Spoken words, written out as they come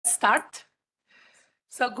start.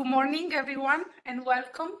 So good morning, everyone, and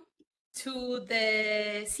welcome to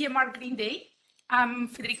the CEMR Green Day. I'm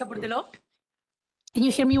Federica Bordelò. Can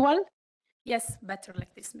you hear me well? Yes, better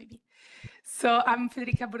like this maybe. So I'm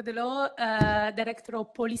Federica Bordelò, Director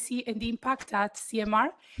of Policy and Impact at CEMR.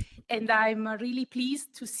 And I'm really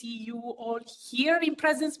pleased to see you all here in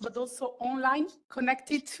presence, but also online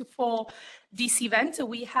connected for this event.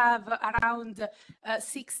 We have around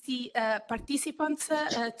 60 participants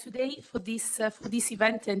today for this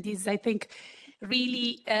event, and this, I think,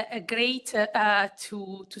 really great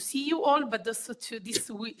to see you all, but also this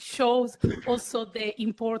shows also the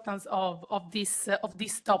importance of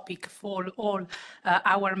this topic for all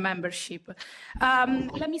our membership.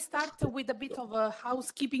 Let me start with a bit of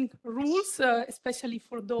housekeeping rules, especially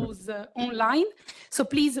for those online. So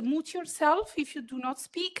please mute yourself if you do not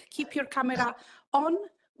speak. Keep your camera on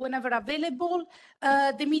whenever available.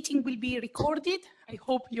 The meeting will be recorded. I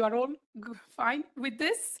hope you are all fine with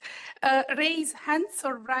this. Raise hands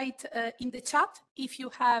or write in the chat if you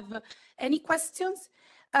have any questions.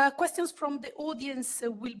 Questions from the audience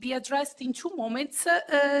will be addressed in 2 moments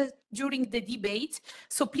during the debate.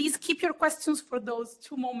 So please keep your questions for those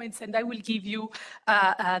 2 moments and I will give you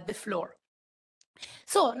the floor.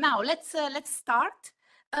 So now let's start.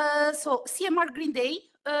 So CEMR Green Day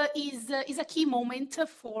is a key moment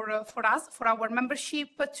for us, for our membership,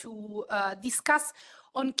 to discuss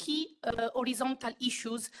on key horizontal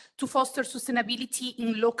issues to foster sustainability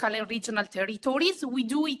in local and regional territories. We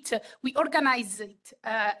do it, we organize it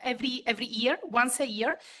every year, once a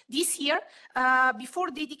year. This year,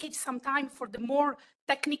 before dedicate some time for the more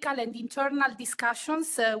technical and internal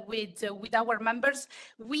discussions with our members,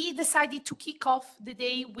 we decided to kick off the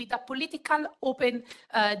day with a political open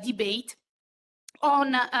debate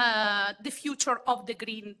on the future of the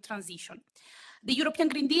green transition. The European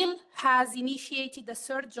Green Deal has initiated a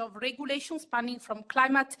surge of regulations spanning from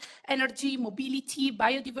climate, energy, mobility,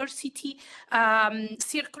 biodiversity,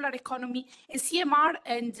 circular economy, and CEMR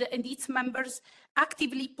and its members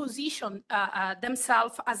actively position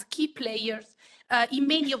themselves as key players in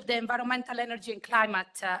many of the environmental, energy, and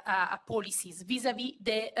climate policies vis-à-vis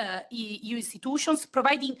the EU institutions,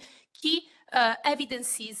 providing key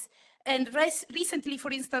evidences. And recently,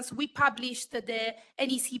 for instance, we published the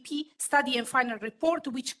NECP study and final report,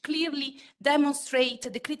 which clearly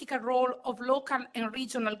demonstrate the critical role of local and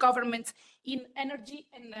regional governments in energy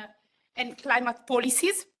and climate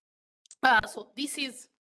policies. So this is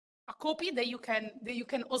a copy that you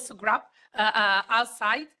can also grab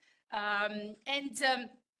outside.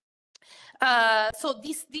 So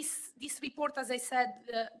this report, as I said,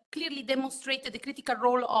 clearly demonstrated the critical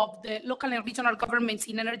role of the local and regional governments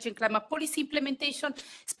in energy and climate policy implementation,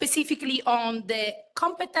 specifically on the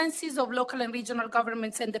competencies of local and regional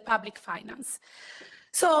governments and the public finance.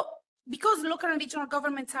 So because local and regional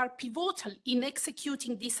governments are pivotal in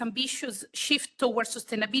executing this ambitious shift towards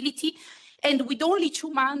sustainability, and with only 2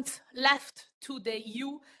 months left to the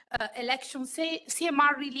EU elections,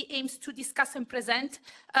 CEMR really aims to discuss and present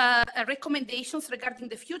recommendations regarding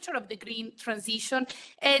the future of the green transition,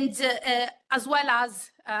 and as well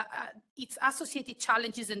as its associated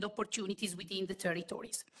challenges and opportunities within the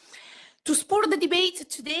territories. To support the debate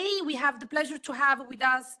today, we have the pleasure to have with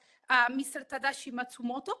us Mr. Tadashi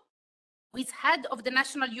Matsumoto, who is head of the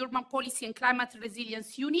National Urban Policy and Climate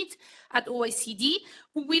Resilience Unit at OECD,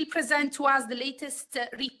 who will present to us the latest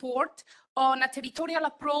report on a territorial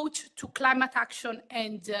approach to climate action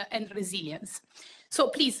and resilience. So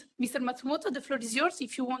please, Mr. Matsumoto, the floor is yours.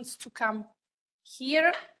 If you want to come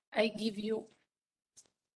here, I give you.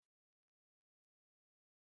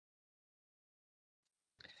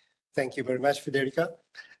 Thank you very much, Federica,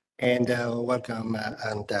 and welcome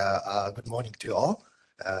and good morning to all.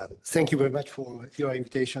 Thank you very much for your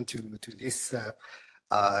invitation to this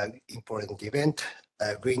important event,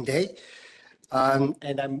 Green Day.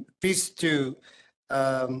 And I'm pleased to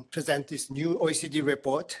present this new OECD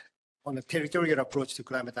report on a territorial approach to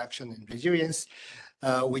climate action and resilience,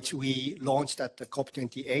 which we launched at the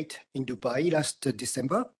COP28 in Dubai last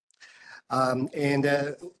December.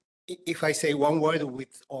 If I say one word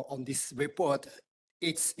on this report,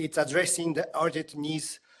 it's addressing the urgent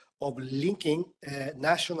needs of linking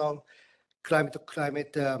national climate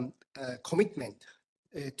commitment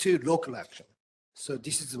to local action. So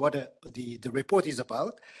this is what the report is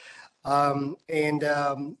about.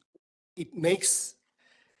 It makes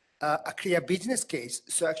a clear business case.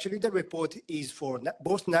 So actually the report is for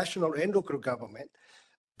both national and local government,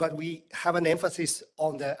 but we have an emphasis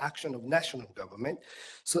on the action of national government,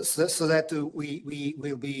 so that we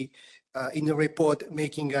will be in the report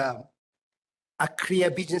making a clear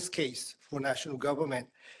business case for national government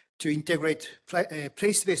to integrate a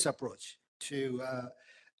place-based approach to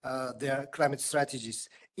their climate strategies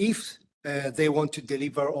if they want to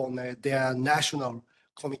deliver on their national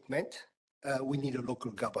commitment. We need a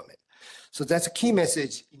local government. So that's a key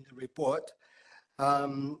message in the report.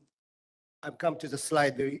 I'll come to the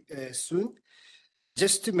slide very soon.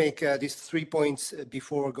 Just to make these 3 points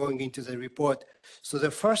before going into the report. So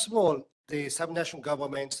the first of all, the subnational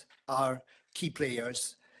governments are key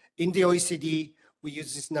players. In the OECD, we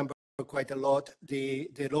use this number quite a lot. The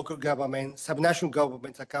local government, subnational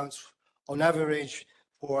government accounts on average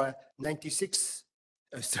for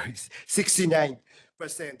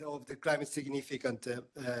 69% of the climate significant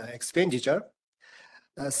expenditure.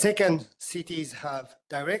 Second, cities have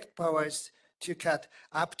direct powers to cut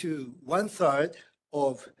up to 1/3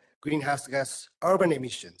 of greenhouse gas urban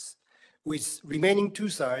emissions, with remaining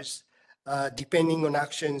 2/3 depending on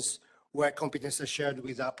actions where competence are shared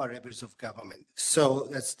with upper levels of government. So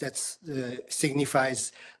that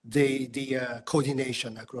signifies the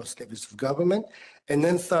coordination across levels of government. And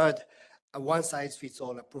then third, a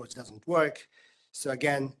one-size-fits-all approach doesn't work. So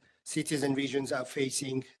again, cities and regions are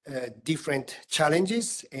facing different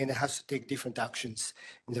challenges and have to take different actions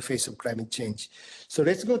in the face of climate change. So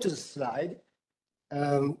let's go to the slide.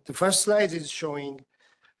 The first slide is showing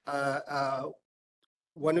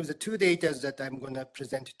one of the two data that I'm going to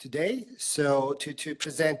present today. So to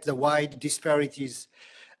present the wide disparities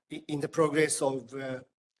in the progress of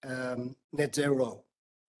net zero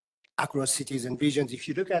across cities and regions. If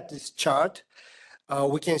you look at this chart,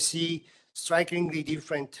 we can see strikingly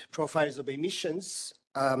different profiles of emissions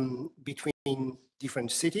between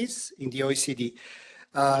different cities in the OECD.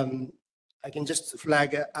 I can just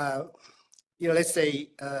flag, let's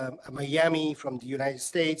say Miami from the United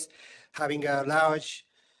States having a large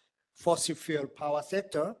fossil fuel power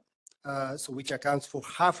sector, so which accounts for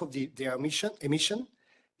half of their emission.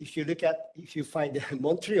 If you find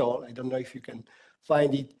Montreal, I don't know if you can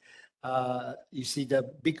find it, you see the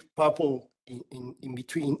big purple in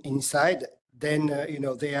between inside, then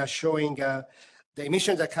they are showing the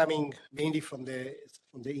emissions are coming mainly from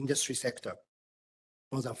the industry sector,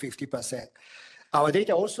 more than 50%. Our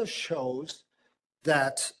data also shows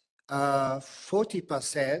that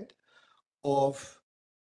 40% of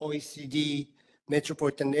OECD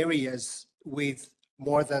metropolitan areas with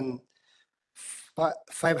more than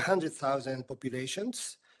 500,000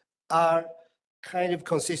 populations are kind of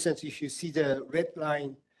consistent. If you see the red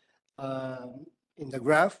line in the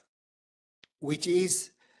graph, which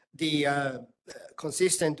is the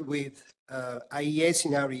consistent with IEA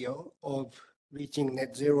scenario of reaching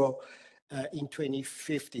net zero in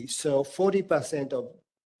 2050. So 40% of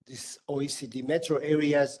these OECD metro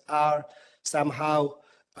areas are somehow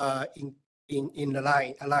aligning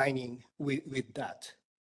with that,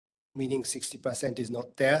 meaning 60% is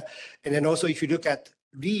not there. And then also if you look at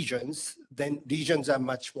regions, then regions are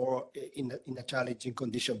much more in a challenging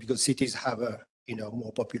condition because cities have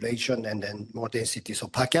more population and then more density. So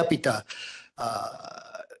per capita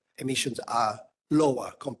emissions are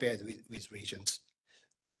lower compared with regions.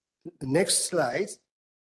 The next slide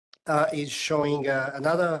is showing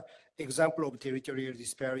another example of territorial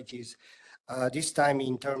disparities, this time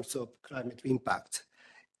in terms of climate impact.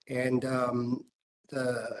 And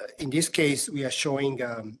in this case, we are showing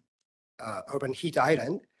urban heat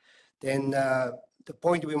island. Then the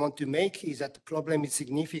point we want to make is that the problem is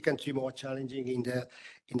significantly more challenging in the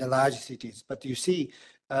large cities. But you see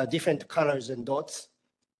different colors and dots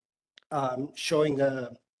showing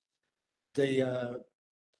their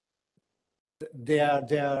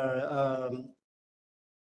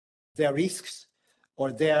risks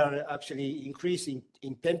or their actually increase in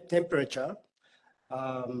temperature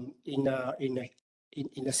in a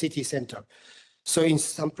city center. So in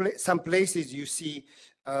some places you see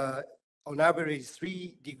on average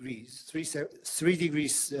 3 degrees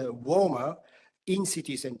warmer in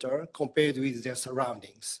city center compared with their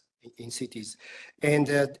surroundings in cities. And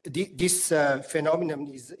this phenomenon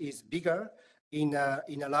is bigger in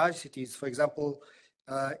large cities. For example,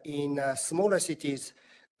 in smaller cities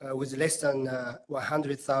with less than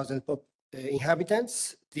 100,000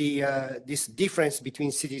 inhabitants, this difference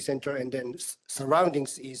between city center and then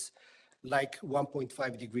surroundings is like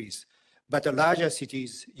 1.5 degrees. But the larger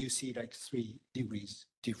cities, you see like 3 degrees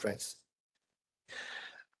difference.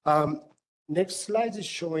 Next slide is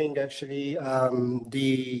showing actually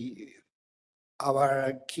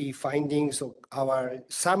our key findings, or our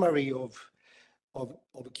summary of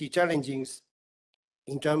key challenges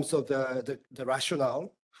in terms of the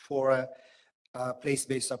rationale for a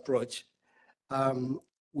place-based approach.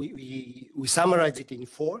 We summarize it in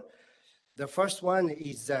 4. The first one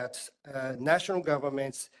is that national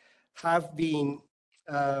governments have been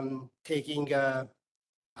taking a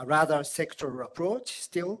rather sectoral approach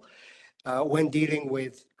still when dealing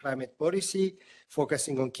with climate policy,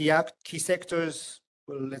 focusing on key sectors,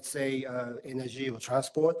 well, let's say energy or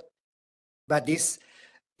transport. But this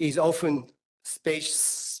is often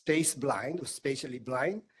space blind or spatially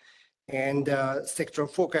blind and sector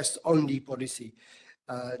focused only policy.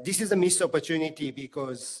 This is a missed opportunity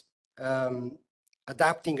because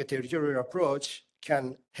adapting a territorial approach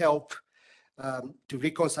can help to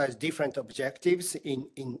reconcile different objectives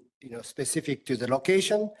in specific to the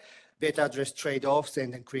location, better address trade-offs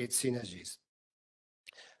and then create synergies.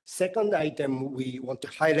 Second item we want to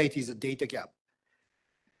highlight is a data gap.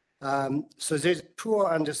 So there's poor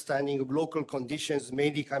understanding of local conditions,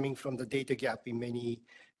 mainly coming from the data gap in many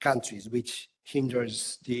countries, which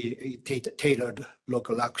hinders the tailored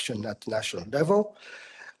local action at national level.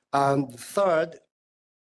 Third,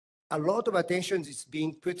 a lot of attention is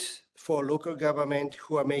being put for local government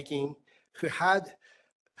who have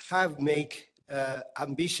made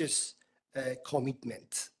ambitious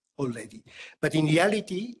commitments already. But in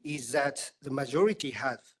reality is that the majority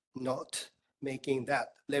have not making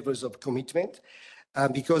that levels of commitment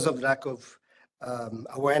because of lack of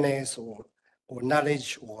awareness or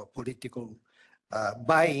knowledge or political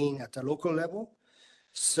buy-in at a local level.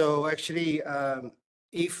 So actually,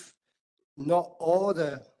 if not all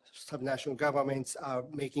the subnational governments are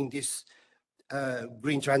making this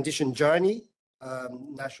green transition journey,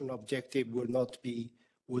 national objective will not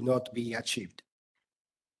be achieved.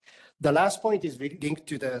 The last point is linked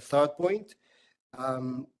to the third point.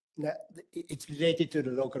 It's related to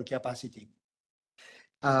the local capacity.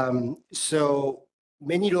 So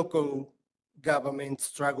many local governments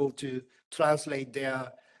struggle to translate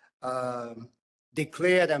their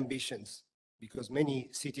declared ambitions because many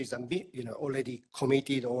cities already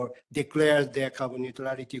committed or declared their carbon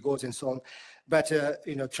neutrality goals and so on, but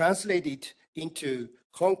translate it into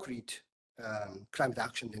concrete climate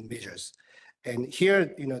action and measures. And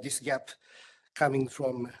here, this gap comes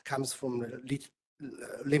from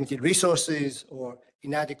limited resources or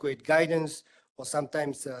inadequate guidance, or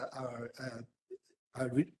sometimes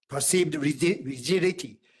perceived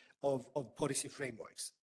rigidity of policy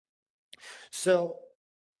frameworks. So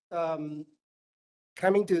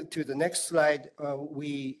coming to the next slide,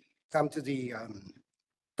 we come to the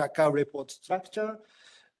TACAR report structure.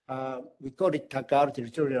 We call it TACAR,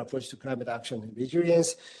 Territorial Approach to Climate Action and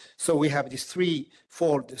Resilience. So we have this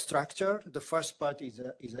threefold structure. The first part is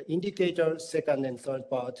an indicator. Second and third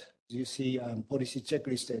part, you see policy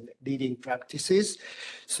checklist and leading practices.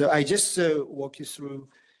 So I just walk you through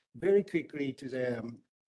very quickly to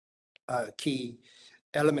the key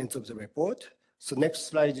elements of the report. So next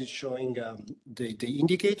slide is showing the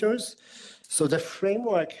indicators. So the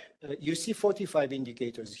framework, you see 45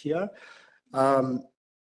 indicators here.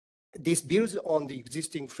 This builds on the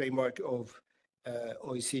existing framework of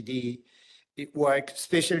OECD work,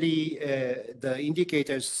 especially the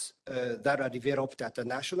indicators that are developed at the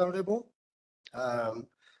national level.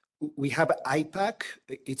 We have IPAC.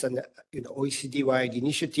 It's an OECD-wide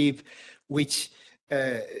initiative which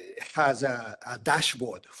has a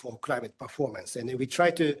dashboard for climate performance, and we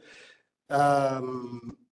try to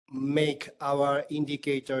make our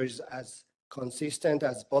indicators as consistent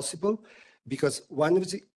as possible, because one of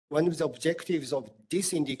the objectives of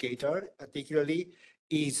this indicator, particularly,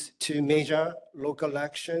 is to measure local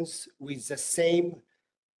actions with the same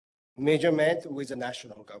measurement with the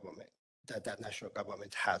national government that national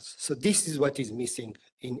government has. So this is what is missing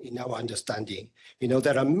in our understanding.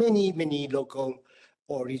 There are many local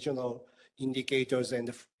or regional indicators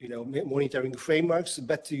and monitoring frameworks,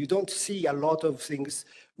 but you don't see a lot of things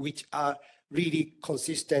which are really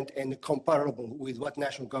consistent and comparable with what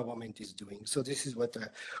national government is doing. So this is what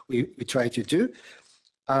we try to do.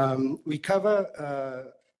 We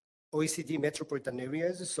cover OECD metropolitan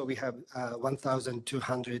areas. So we have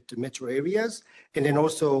 1,200 metro areas, and then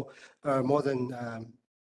also more than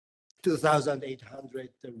 2,800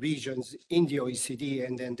 regions in the OECD,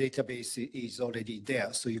 and then database is already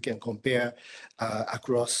there. So you can compare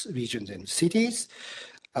across regions and cities.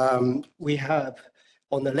 We have,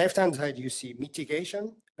 on the left-hand side, you see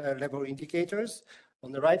mitigation level indicators.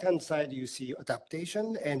 On the right-hand side, you see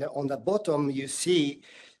adaptation. And on the bottom, you see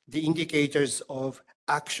the indicators of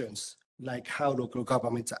actions, like how local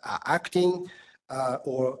governments are acting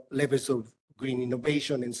or levels of green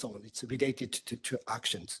innovation and so on. It's related to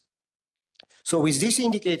actions. So with these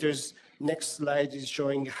indicators, next slide is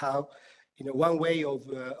showing how, one way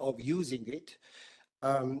of using it.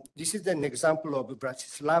 This is an example of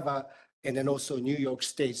Bratislava and then also New York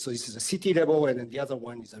State. So this is a city level, and then the other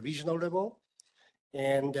one is a regional level.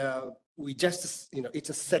 And we just, it's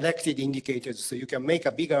a selected indicators. So you can make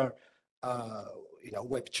a bigger,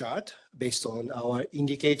 web chart based on our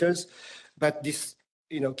indicators. But this,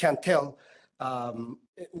 can tell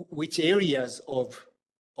which areas of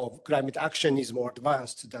climate action is more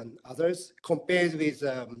advanced than others compared with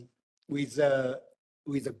the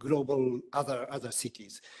global other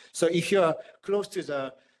cities. So if you're close to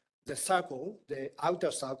the circle, the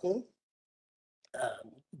outer circle,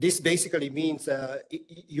 this basically means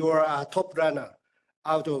you're a top runner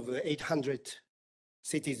out of 800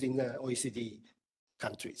 cities in the OECD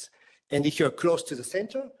countries. And if you're close to the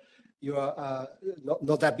center, you are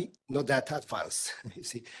not that advanced. You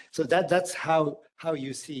see, so that's how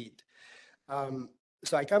you see it.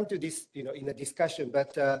 So I come to this, in a discussion.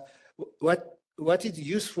 But what is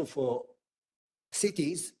useful for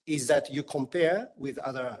cities is that you compare with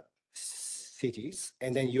other cities,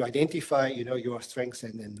 and then you identify, your strengths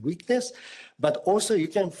and weakness. But also you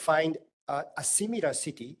can find a similar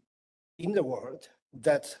city in the world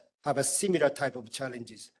that have a similar type of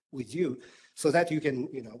challenges with you, so that you can,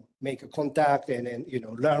 make a contact and then,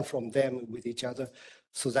 learn from them with each other,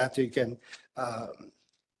 so that you can,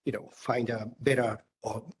 find a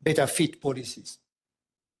better fit policies.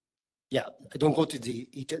 Yeah, I don't go to the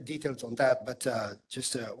details on that, but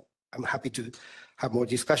just I'm happy to have more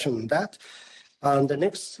discussion on that. The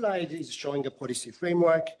next slide is showing a policy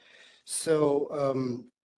framework. So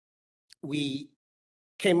we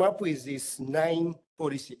came up with these 9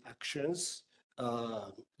 policy actions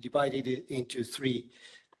divided into 3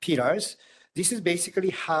 pillars. This is basically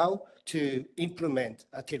how to implement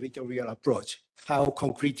a territorial approach, how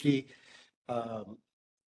concretely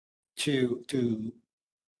to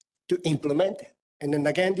implement. And then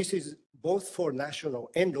again, this is both for national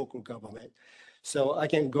and local government. So I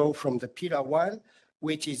can go from the pillar 1,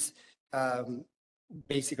 which is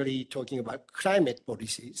basically talking about climate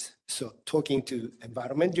policies. So talking to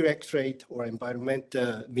Environment Directorate or Environment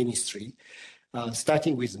Ministry,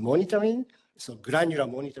 starting with monitoring. So granular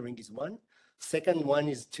monitoring is one. Second one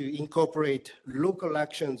is to incorporate local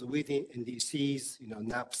actions within NDCs,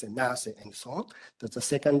 NAPs and NAS and so on. That's the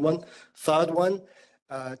second one. Third one,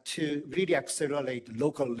 to really accelerate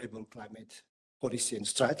local level climate policy and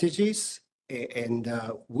strategies, and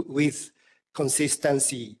with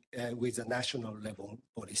consistency with the national level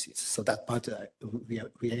policies. So that part we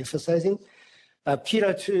are emphasizing.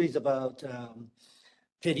 Pillar 2 is about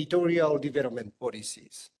territorial development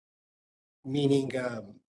policies, meaning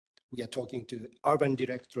we are talking to urban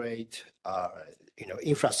directorate,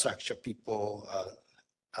 infrastructure people,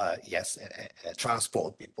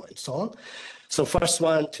 transport people and so on. So first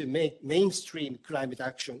one, to make mainstream climate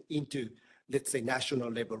action into, let's say,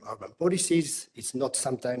 national level urban policies. It's not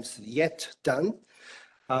sometimes yet done.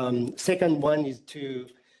 Second one is to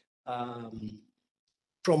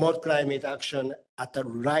promote climate action at the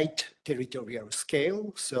right territorial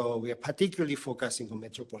scale. So we are particularly focusing on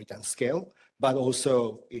metropolitan scale, but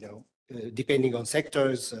also, depending on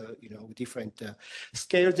sectors, different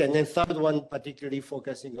scales. And then third one, particularly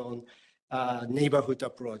focusing on neighborhood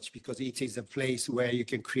approach, because it is a place where you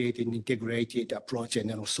can create an integrated approach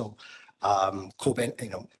and also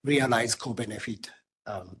realize co-benefit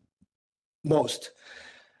most.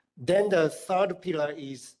 Then the third pillar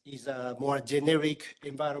is a more generic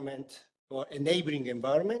environment or enabling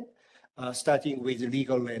environment, starting with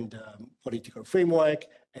legal and political framework,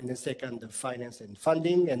 and then second, the finance and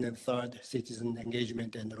funding, and then third, citizen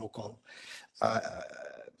engagement and local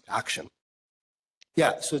action.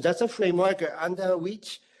 Yeah, so that's a framework under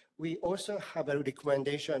which we also have a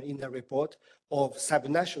recommendation in the report of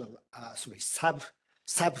sub-action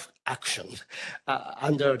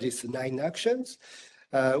under these 9 actions.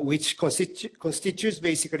 Which constitutes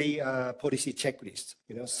basically a policy checklist.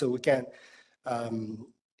 So we can,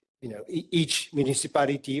 each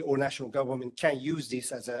municipality or national government can use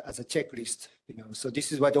this as a checklist. So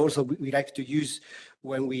this is what also we like to use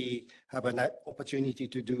when we have an opportunity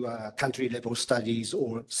to do country level studies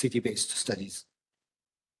or city-based studies.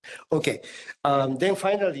 Okay, then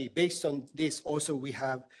finally, based on this, also we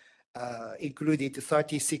have included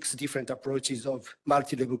 36 different approaches of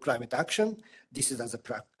multi-level climate action. This is as a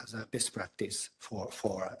best practice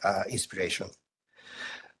for inspiration.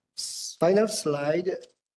 Final slide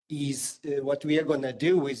is what we are going to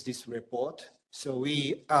do with this report. So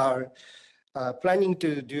we are planning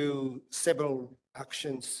to do several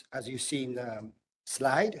actions, as you see in the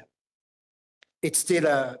slide. It's still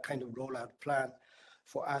a kind of rollout plan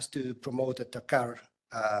for us to promote a TACAR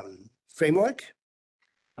framework.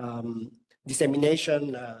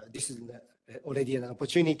 Dissemination, this is already an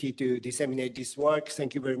opportunity to disseminate this work.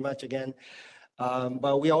 Thank you very much again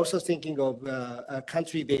But we're also thinking of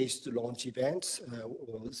country-based launch events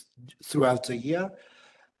throughout the year.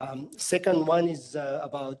 Second one is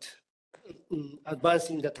about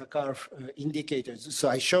advancing the TACAR indicators. So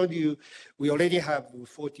I showed you, we already have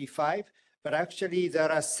 45, but actually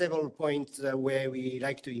there are several points where we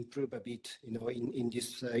like to improve a bit, in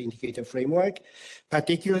this indicator framework.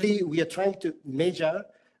 Particularly, we are trying to measure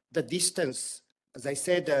the distance. As I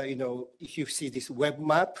said, if you see this web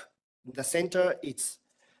map, in the center, it's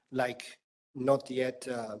like not yet.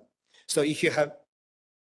 So if you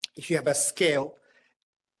have a scale,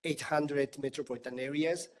 800 metropolitan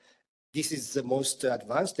areas, this is the most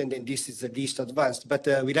advanced, and then this is the least advanced. But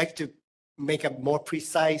we like to make a more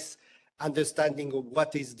precise understanding of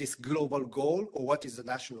what is this global goal or what is the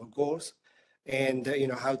national goals, and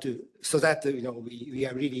how to, so that we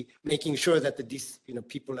are really making sure that this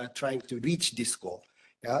people are trying to reach this goal.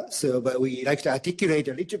 Yeah. So, but we like to articulate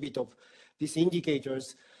a little bit of these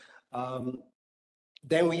indicators.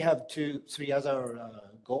 Then we have 3 other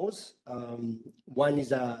goals. One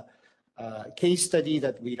is a case study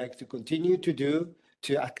that we like to continue to do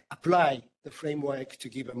to apply the framework to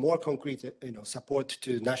give a more concrete support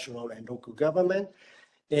to national and local government.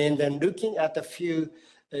 And then looking at a few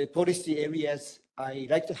policy areas, I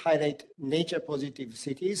like to highlight nature positive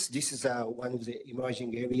cities. This is one of the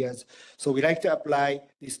emerging areas. So we like to apply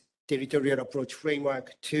this territorial approach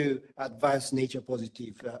framework to advance nature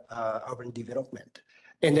positive urban development,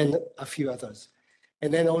 and then a few others.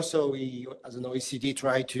 And then also we, as an OECD,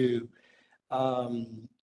 try to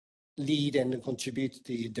lead and contribute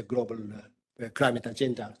to the global climate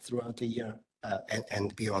agenda throughout the year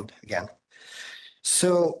and beyond again.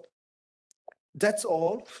 So that's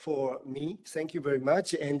all for me. Thank you very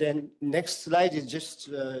much. And then next slide is just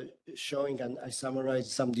showing, and I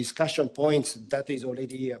summarized some discussion points that is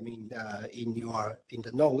already, in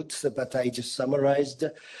the notes, but I just summarized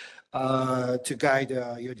to guide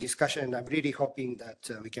your discussion. And I'm really hoping that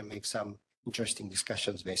we can make some interesting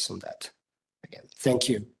discussions based on that. Again, thank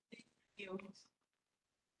you. Thank you.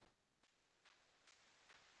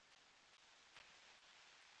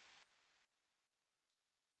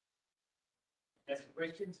 Ask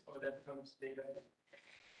questions or that comes later?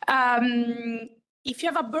 If you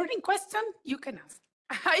have a burning question, you can ask.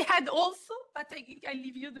 I had also, but I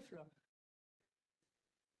leave you the floor.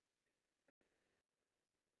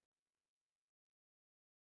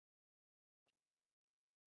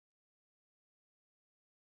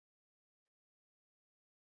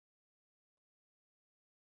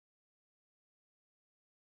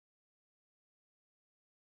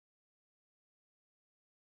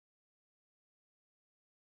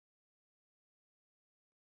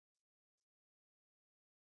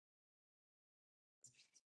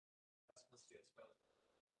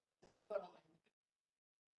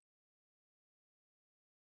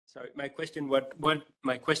 Sorry, my question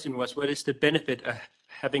was, what is the benefit of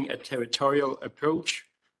having a territorial approach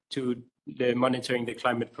to the monitoring the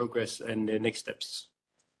climate progress and the next steps?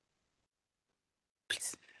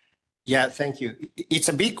 Yeah, thank you. It's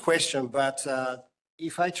a big question, but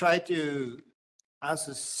if I try to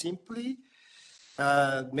answer simply,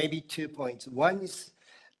 maybe 2 points. One is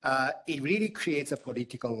it really creates a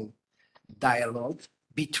political dialogue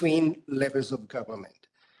between levels of government.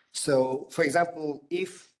 So, for example,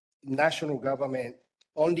 if national government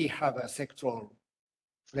only have a sectoral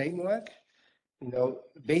framework,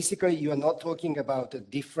 basically you are not talking about the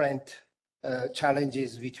different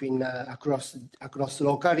challenges between across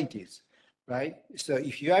localities, right? So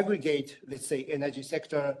if you aggregate, let's say, energy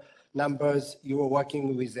sector numbers, you are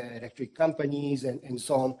working with electric companies and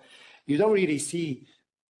so on, you don't really see,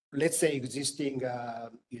 let's say, existing,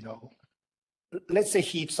 let's say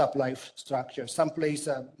heat supply structure. Some places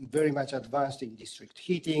are very much advanced in district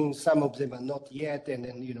heating. Some of them are not yet, and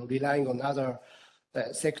then relying on other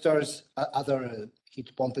sectors, other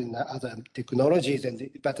heat pumping, other technologies.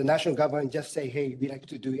 But the national government just say, hey, we like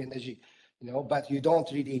to do energy, but you don't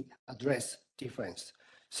really address difference.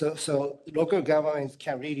 So local governments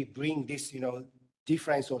can really bring this,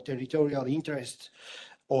 difference or territorial interest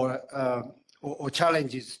or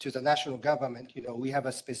challenges to the national government. We have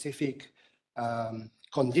a specific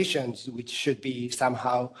conditions which should be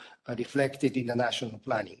somehow reflected in the national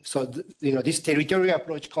planning. So, this territorial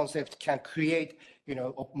approach concept can create,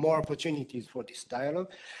 more opportunities for this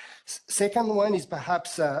dialogue. Second one is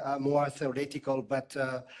perhaps more theoretical, but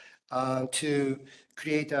to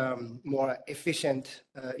create a more efficient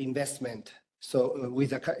investment. So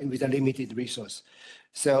with a limited resource.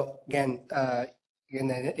 So again,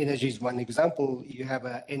 energy is one example. You have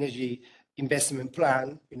energy investment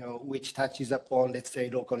plan, which touches upon, let's say,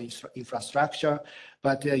 local infrastructure,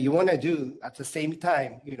 but you want to do at the same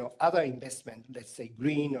time, other investment, let's say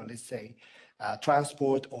green, or let's say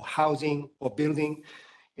transport or housing or building.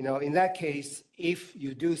 In that case, if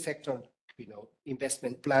you do sector,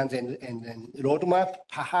 investment plans and roadmap,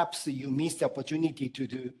 perhaps you miss the opportunity to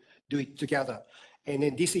do it together. And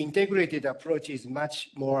then this integrated approach is much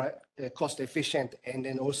more cost efficient, and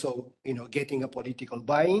then also, getting a political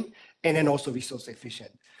buy-in, and then also resource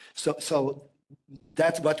efficient. So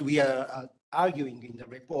that's what we are arguing in the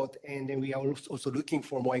report. And then we are also looking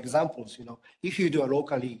for more examples. If you do a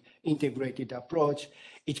locally integrated approach,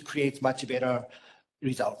 it creates much better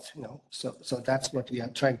results. So that's what we are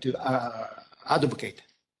trying to advocate.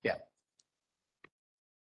 Yeah.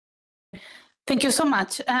 Thank you so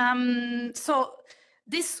much. So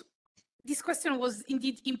this question was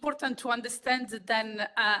indeed important to understand then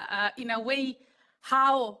in a way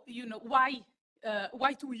how,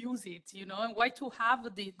 why to use it, and why to have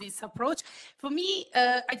this approach. For me,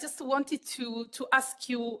 I just wanted to ask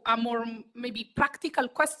you a more maybe practical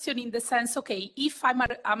question in the sense, okay, if I'm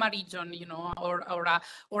a region,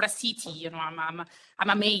 or a city, I'm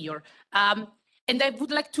a mayor, and I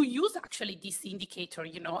would like to use actually this indicator,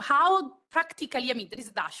 how practically, there is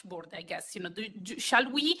a dashboard, I guess,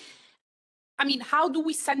 shall we, how do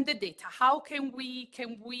we send the data? How can we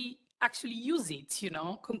actually use it,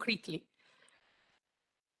 concretely?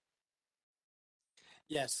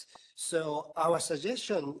 Yes. So our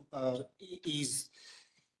suggestion is,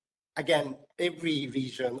 again, every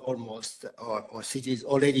region almost or cities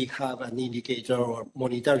already have an indicator or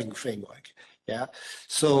monitoring framework. Yeah.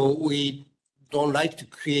 So we don't like to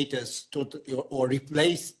create a total or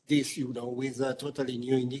replace this, with totally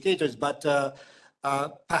new indicators, but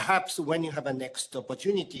perhaps when you have a next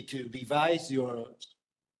opportunity to revise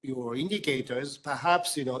your indicators,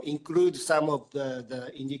 perhaps, include some of the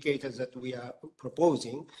indicators that we are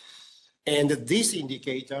proposing. And this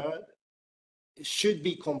indicator should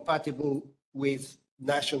be compatible with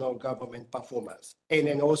national government performance. And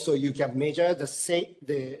then also you can measure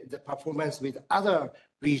the performance with other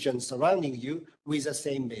regions surrounding you with the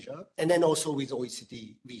same measure, and then also with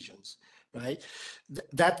OECD regions, right?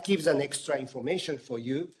 That gives an extra information for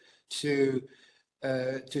you to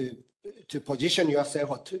position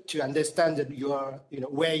yourself, or to understand that you are,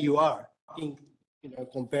 where you are in,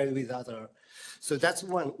 compared with other. So that's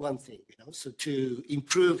one thing, so to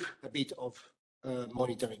improve a bit of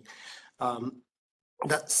monitoring.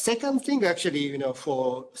 The second thing actually,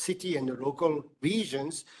 for city and local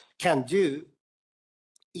regions can do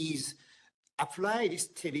is apply this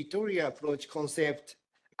territorial approach concept.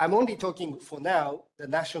 I'm only talking for now, the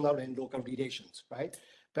national and local relations, right?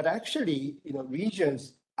 But actually,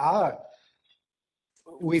 regions are,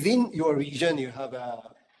 within your region, you have a,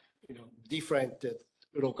 different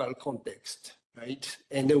local context, right?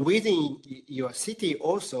 And within your city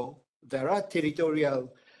also, there are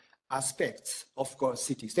territorial aspects. Of course,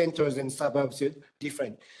 city centers and suburbs are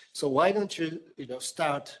different. So why don't you,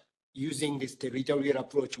 start using this territorial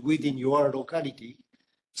approach within your locality,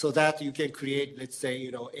 so that you can create, let's say,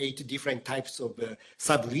 8 different types of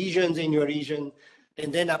sub-regions in your region,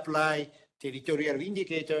 and then apply territorial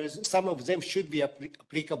indicators. Some of them should be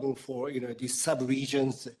applicable for, these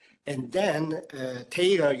sub-regions, and then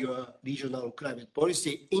tailor your regional climate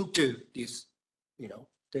policy into this,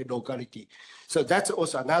 the locality. So that's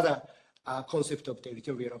also another concept of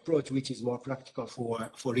territorial approach, which is more practical for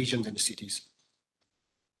regions and cities.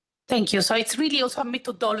 Thank you. So it's really also a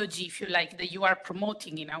methodology, if you like, that you are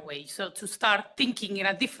promoting in a way. So to start thinking in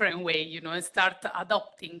a different way, and start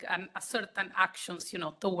adopting a certain actions,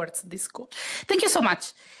 towards this goal. Thank you so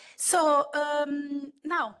much. So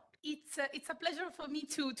now it's a pleasure for me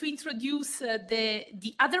to introduce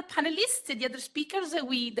the other panelists, the other speakers that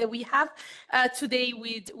we have today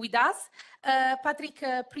with us. Patrick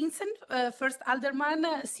Prinsen, first alderman,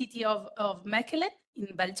 city of Mechelen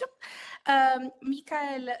in Belgium.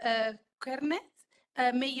 Michael Kernet,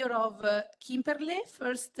 mayor of Kimperley,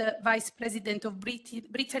 first vice president of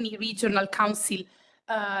Brittany Regional Council,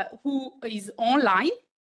 who is online.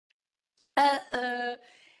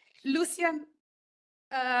 Lucian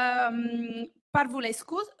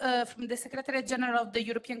Parvulescu, from the Secretariat General of the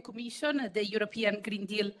European Commission, the European Green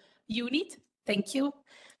Deal Unit. Thank you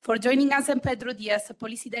for joining us. And Pedro Diaz,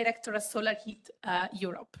 Policy Director at Solar Heat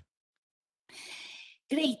Europe.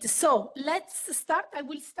 Great. So let's start. I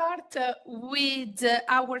will start with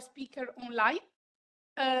our speaker online.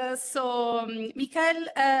 So Michael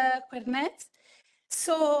Kernet.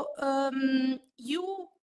 So you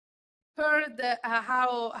heard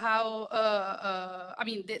I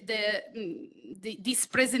mean this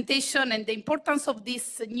presentation and the importance of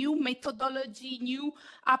this new methodology, new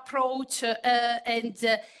approach,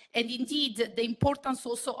 and indeed the importance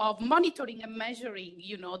also of monitoring and measuring,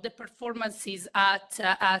 you know, the performances at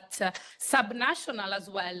subnational as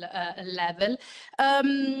well level.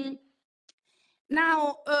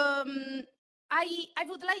 Now, I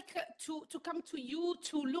would like to come to you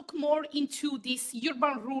to look more into this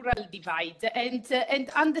urban-rural divide and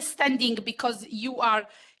understanding, because you are,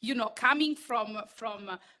 you know, coming from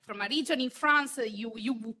a region in France,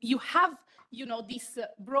 you have, you know, this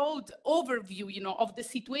broad overview, you know, of the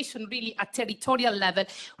situation really at territorial level.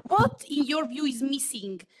 What, in your view, is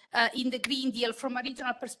missing in the Green Deal from a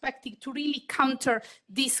regional perspective to really counter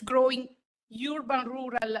this growing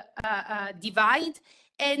urban-rural divide?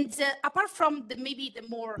 And apart from maybe the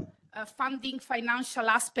more funding, financial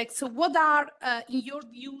aspects, what are, in your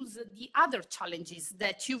views, the other challenges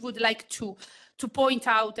that you would like to point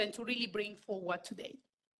out and to really bring forward today?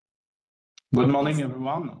 Good morning,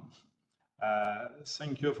 everyone.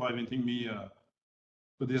 Thank you for inviting me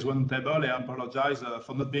to this one table. I apologize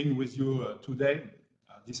for not being with you today.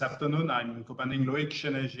 This afternoon, I'm accompanying Loïc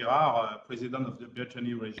Chenet-Girard, President of the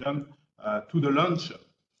Brittany region, to the launch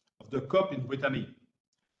of the COP in Brittany,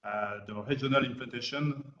 the regional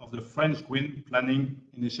implementation of the French Green Planning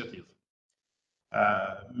Initiative.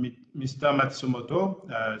 Mr. Matsumoto,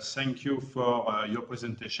 thank you for your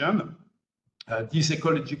presentation. This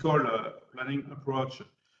ecological planning approach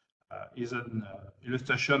is an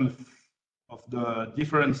illustration of the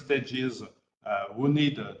different stages we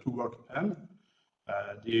need to work on.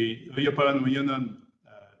 The European Union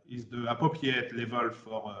is the appropriate level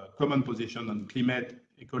for a common position on climate,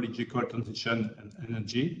 ecological transition, and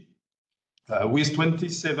energy. With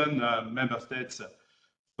 27 member states,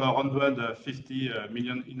 450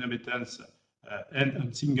 million inhabitants, and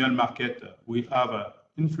a single market, we have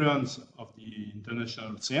influence of the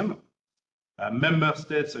international scene. Member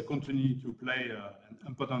states continue to play an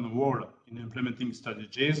important role in implementing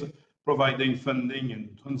strategies, providing funding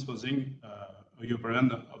and transposing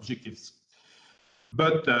European objectives.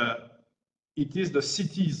 But it is the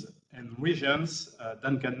cities and regions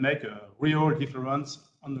that can make a real difference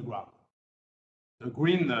on the ground. The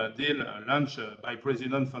Green Deal launched by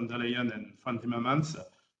President von der Leyen and Frans Timmermans,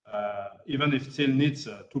 even if it still needs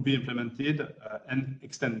to be implemented and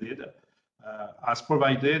extended, has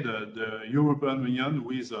provided the European Union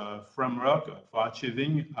with a framework for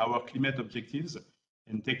achieving our climate objectives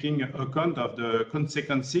and taking account of the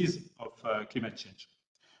consequences of climate change.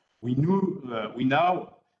 We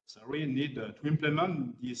now need to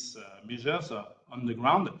implement these measures on the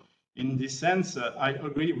ground. In this sense, I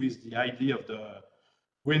agree with the idea of the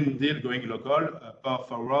Green Deal going local, put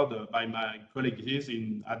forward by my colleagues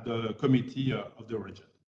at the Committee of the Region.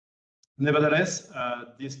 Nevertheless,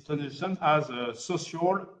 this transition has a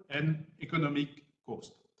social and economic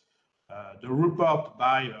cost. The report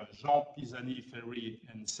by Jean Pisani-Ferry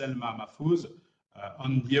and Selma Mahfouz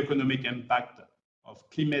on the economic impact of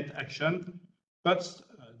climate action puts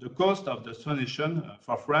the cost of the transition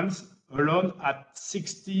for France alone at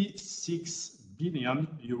 66 billion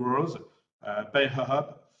euros per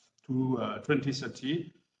up to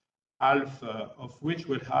 2030, half of which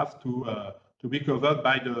will have to be covered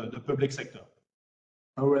by the public sector.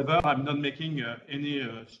 However, I'm not making any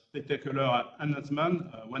spectacular announcement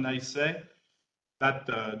when I say that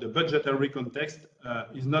the budgetary context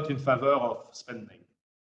is not in favor of spending.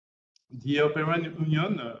 The European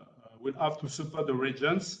Union will have to support the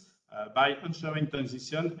regions by ensuring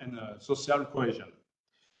transition and social cohesion.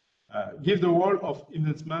 Give the role of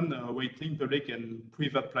investment awaiting public and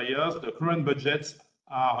private players, the current budgets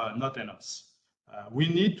are not enough. We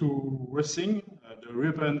need to rethink the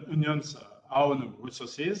European Union's own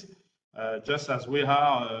resources, just as we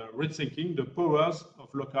are rethinking the powers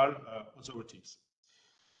of local authorities.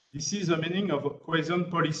 This is the meaning of cohesion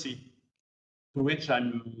policy, to which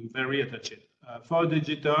I'm very attached, for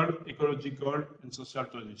digital, ecological, and social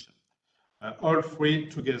transition, all three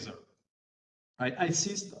together. I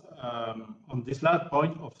insist on this last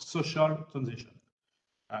point of social transition.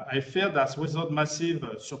 I fear that without massive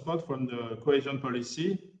support from the cohesion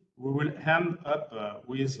policy, we will end up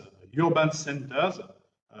with urban centers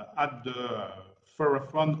at the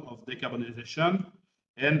forefront of decarbonization,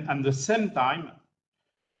 and at the same time,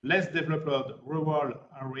 less developed rural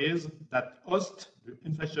areas that host the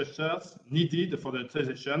infrastructures needed for the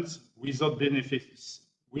transitions without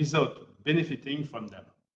benefiting from them.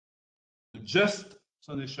 The just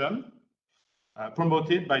transition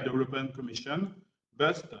promoted by the European Commission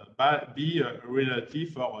must be a reality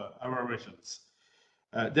for our regions.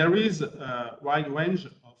 There is a wide range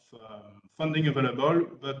of funding available,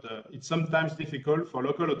 but it's sometimes difficult for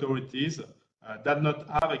local authorities that not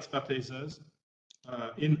have expertises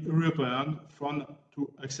in European fund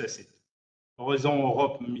to access it. Horizon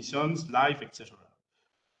Europe missions, LIFE, etc.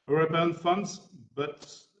 European funds,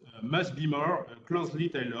 but must be more closely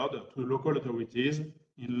tailored to local authorities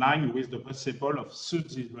in line with the principle of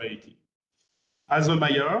subsidiarity. As a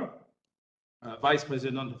mayor, Vice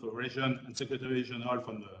President of a region and Secretary General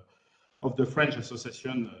of the French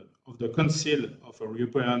Association of the Council of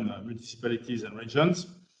European Municipalities and Regions,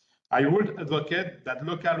 I would advocate that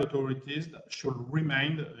local authorities should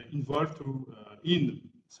remain involved in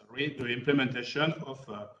the implementation of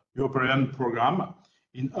European program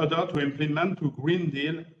in order to implement the Green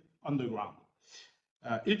Deal on the ground.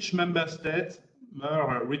 Each member state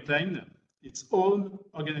must retain its own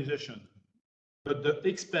organization, but the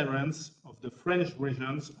experience of the French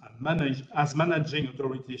regions as managing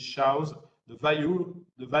authorities shows the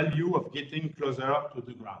value of getting closer to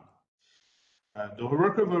the ground. The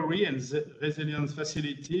Recovery and Resilience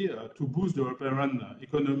Facility to boost the European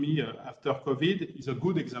economy after COVID is a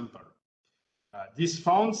good example. These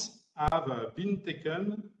funds have been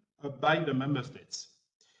taken up by the member states.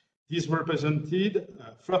 This represented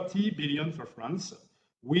 30 billion for France,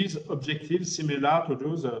 with objectives similar to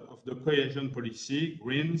those of the cohesion policy,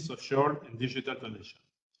 green, social, and digital transition.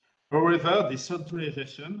 However, this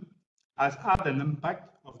centralization has had an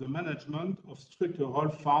impact of the management of structural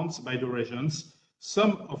funds by the regions,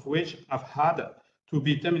 some of which have had to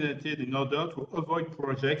be terminated in order to avoid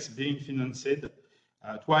projects being financed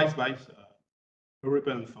twice by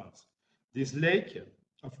European funds. This lack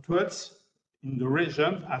of trust in the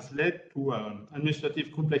region has led to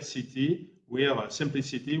administrative complexity where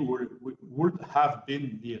simplicity would have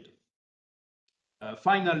been needed.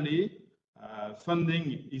 Finally,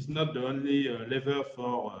 funding is not the only lever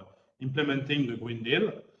for implementing the Green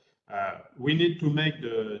Deal. We need to make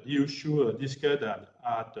the issue discussed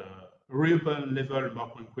at European level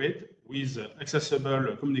more concrete with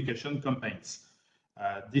accessible communication campaigns.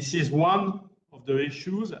 This is one of the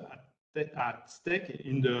issues at stake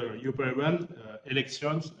in the European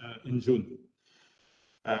elections in June.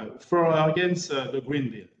 For or against the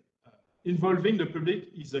Green Deal, involving the public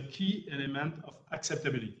is a key element of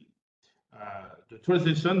acceptability. The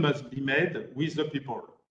transition must be made with the people,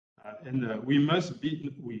 and we must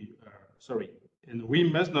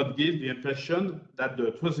not give the impression that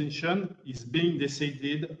the transition is being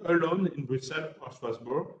decided alone in Brussels or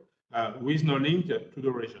Strasbourg, with no link to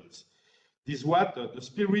the regions. This is what the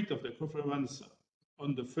spirit of the conference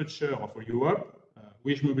on the future of Europe,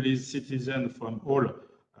 which mobilizes citizens from all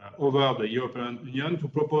over the European Union to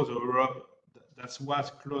propose a Europe that was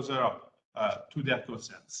closer to their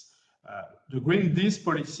concerns. The Green Deal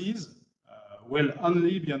policies will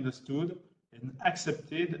only be understood and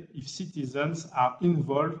accepted if citizens are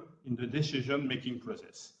involved in the decision-making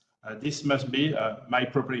process. This must be my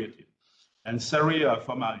propriety. And sorry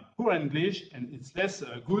for my poor English, and it's less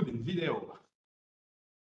good in video.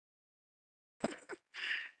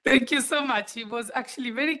 Thank you so much. It was actually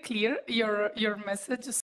very clear, your message.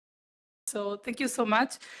 So thank you so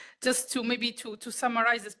much. Just to maybe to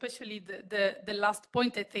summarize, especially the last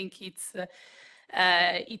point, I think it's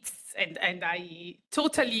and I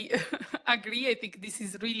totally agree. I think this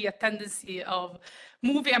is really a tendency of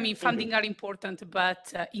moving. I mean, funding are important,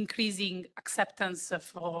 but increasing acceptance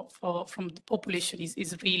from the population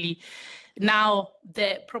is really now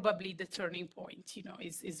probably the turning point. You know,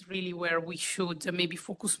 is really where we should maybe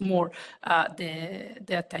focus more the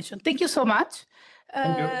attention. Thank you so much.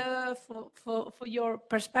 For your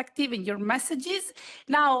perspective and your messages.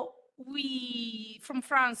 Now we from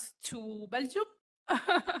France to Belgium.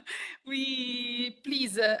 We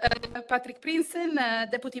please Patrick Prinsen,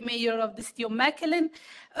 Deputy Mayor of the City of Mechelen.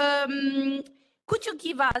 Could you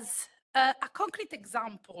give us a concrete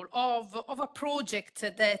example of a project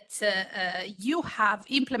that you have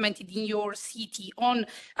implemented in your city on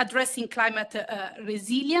addressing climate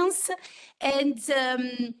resilience, and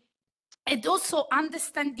also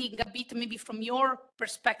understanding a bit, maybe from your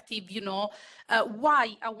perspective, you know,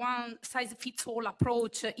 why a one-size-fits-all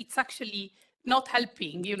approach, it's actually not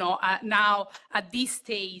helping, you know, now at this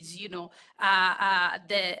stage, you know,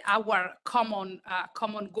 our common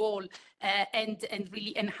goal and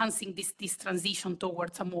really enhancing this transition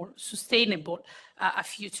towards a more sustainable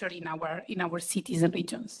future in our cities and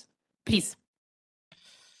regions. Please.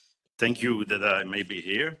 Thank you that I may be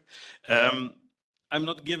here. I'm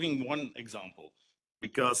not giving one example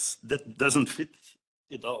because that doesn't fit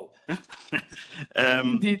it all.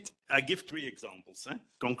 Indeed. I give 3 examples,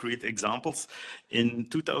 concrete examples. In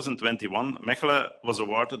 2021, Mechelen was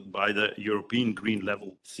awarded by the European Green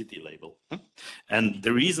Level City label. And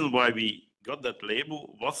the reason why we got that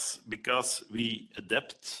label was because we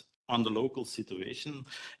adapt on the local situation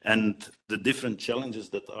and the different challenges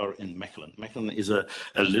that are in Mechelen. Mechelen is a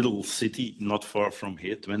little city not far from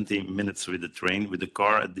here, 20 minutes with the train, with the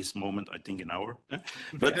car at this moment, I think an hour.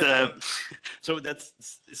 But so that's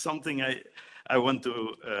something I want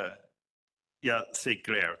to say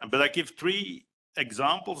clear. But I give 3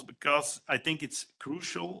 examples because I think it's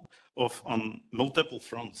crucial on multiple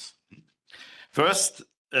fronts. First,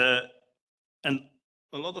 and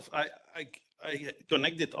a lot of I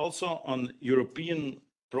connect it also on European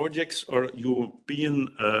projects or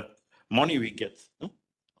European money we get.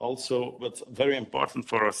 Also, what's very important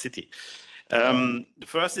for our city. The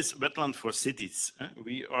first is wetland for cities.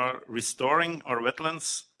 We are restoring our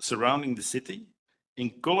wetlands surrounding the city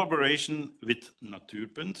in collaboration with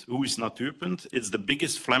Natuurpunt. Who is Natuurpunt? It's the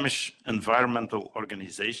biggest Flemish environmental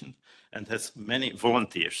organization and has many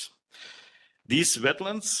volunteers. These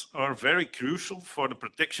wetlands are very crucial for the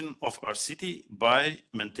protection of our city by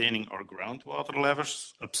maintaining our groundwater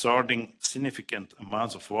levels, absorbing significant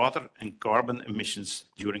amounts of water and carbon emissions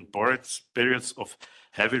during periods of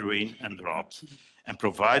heavy rain and drought, and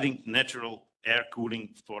providing natural air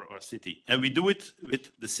cooling for our city. And we do it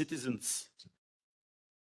with the citizens.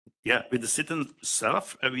 Yeah, with the citizens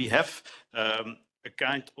self. We have a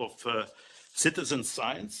kind of citizen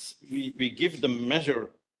science. We give the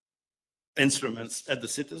measure instruments at the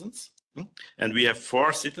citizens, and we have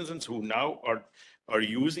 4 citizens who now are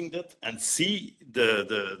using that and see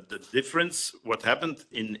the difference, what happened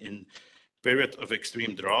in period of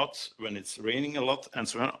extreme drought when it's raining a lot and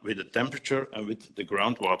so on, with the temperature and with the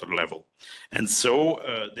groundwater level. And so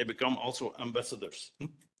they become also ambassadors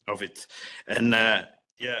of it. And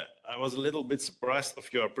yeah, I was a little bit surprised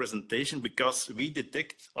of your presentation because we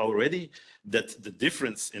detect already that the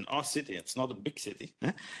difference in our city, it's not a big city,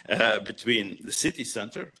 between the city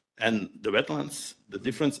center and the wetlands, the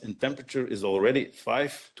difference in temperature is already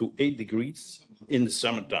 5 to 8 degrees in the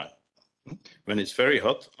summertime. When it's very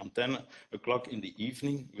hot, on 10 o'clock in the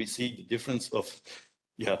evening, we see the difference of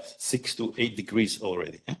 6 to 8 degrees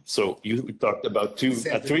already. So you talked about 2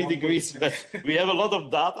 at 3 degrees. We have a lot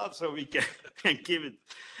of data, so we can give it.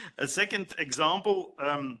 A second example,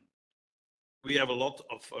 we have a lot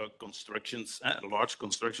of constructions, large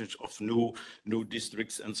constructions of new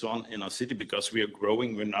districts and so on in our city because we are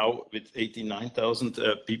growing. We're now with 89,000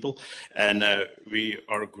 people, and we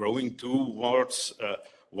are growing towards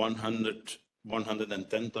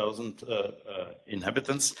 110,000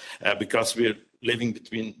 inhabitants because we're living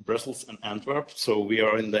between Brussels and Antwerp. So we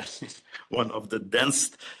are in one of the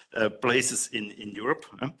dense places in Europe.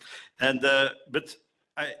 But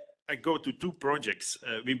I go to 2 projects.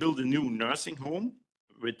 We build a new nursing home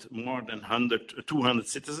with more than 200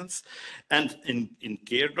 citizens. And in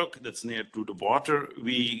Keerdok, that's near to the water,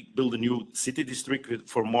 we build a new city district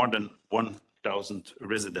for more than 1,000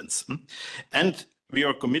 residents. And we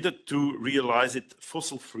are committed to realize it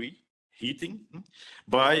fossil-free heating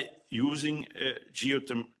by using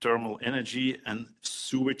geothermal energy and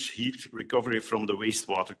sewage heat recovery from the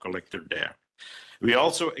wastewater collector there. We are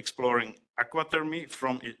also exploring aquathermy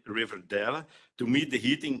from River Deile to meet the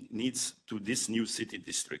heating needs to this new city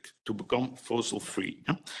district to become fossil-free.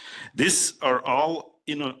 These are all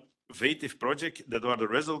innovative projects that are the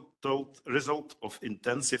result of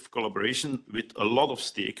intensive collaboration with a lot of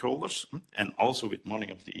stakeholders and also with money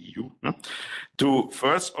of the EU to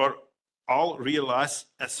first or all realize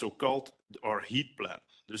as so-called our heat plan.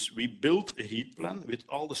 Dus we built a heat plan with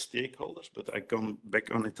all the stakeholders, but I come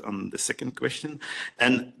back on it on the second question.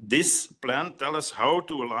 And this plan tells us how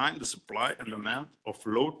to align the supply and demand of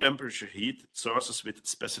low temperature heat sources with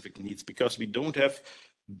specific needs, because we don't have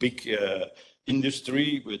big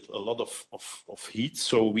industry with a lot of heat.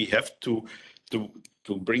 So we have to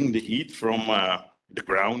bring the heat from the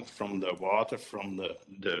ground, from the water, from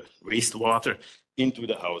the wastewater into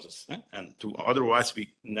the houses. And otherwise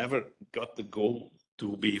we never got the goal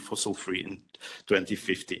to be fossil-free in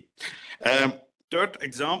 2050. Third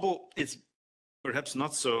example is perhaps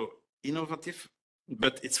not so innovative,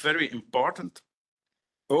 but it's very important.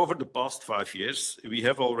 Over the past 5 years, we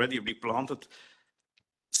have already replanted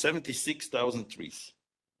 76,000 trees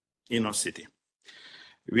in our city.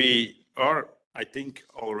 We are, I think,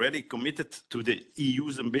 already committed to the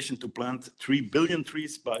EU's ambition to plant 3 billion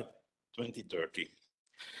trees by 2030.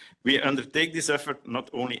 We undertake this effort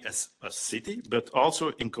not only as a city, but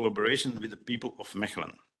also in collaboration with the people of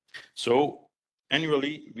Mechelen. So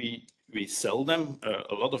annually we sell them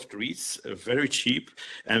a lot of trees, very cheap,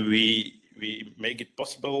 and we make it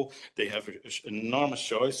possible. They have an enormous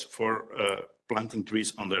choice for planting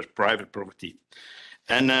trees on their private property.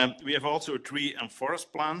 And we have also a tree and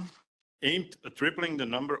forest plan aimed at tripling the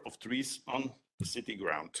number of trees on the city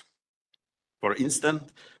ground. For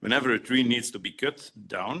instance, whenever a tree needs to be cut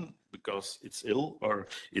down because it's ill or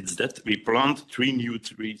it's dead, we plant 3 new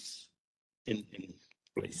trees in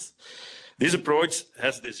place. This approach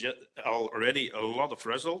has already a lot of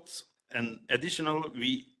results. And additionally,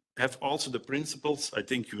 we have also the principles, I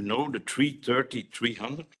think you know, the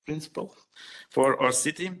 330-300 principle for our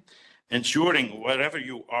city, ensuring wherever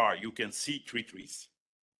you are, you can see 3 trees.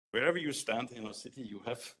 Wherever you stand in our city,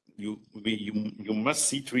 you must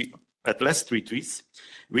see at least 3 trees.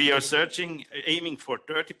 We are aiming for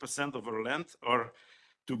 30% of our land or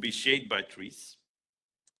to be shaded by trees,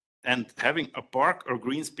 and having a park or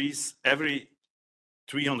green space every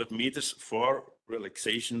 300 meters for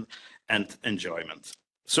relaxation and enjoyment.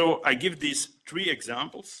 So I give these 3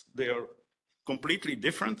 examples. They are completely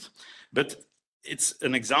different, but it's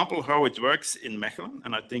an example how it works in Mechelen,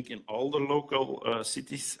 and I think in all the local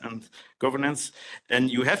cities and governance. And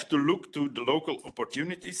you have to look to the local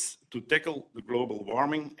opportunities to tackle the global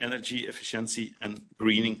warming, energy efficiency, and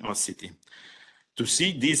greening our city. To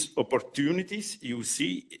see these opportunities, you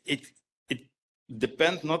see it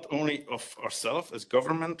depends not only of ourselves as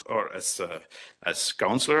government or as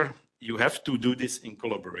councillor. You have to do this in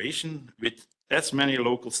collaboration with as many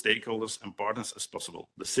local stakeholders and partners as possible.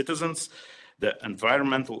 The citizens, the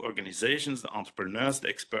environmental organizations, the entrepreneurs, the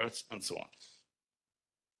experts, and so on.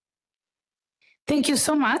 Thank you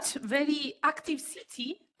so much. Very active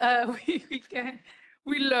city.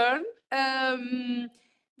 We learn.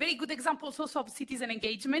 Very good examples also of citizen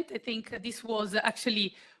engagement. I think this was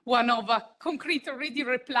actually one of a concrete already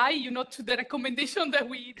reply, to the recommendation that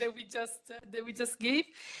we just gave.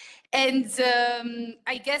 And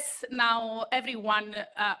I guess now everyone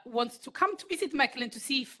wants to come to visit Mechelen to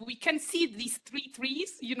see if we can see these 3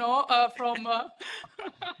 trees, from.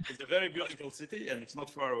 It's a very beautiful city, and it's not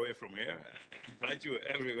far away from here. I invite you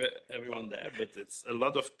everyone there, but it's a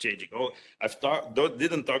lot of changing.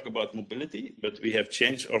 Didn't talk about mobility, but we have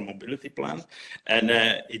changed our mobility plan, and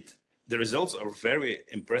the results are very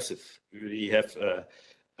impressive. We have a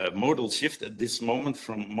modal shift at this moment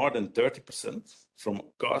from more than 30% from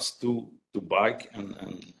cars to bike and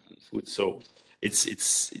food. So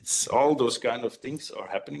it's all those kind of things are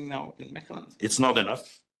happening now in Mechelen. It's not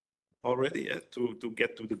enough already to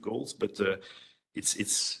get to the goals, but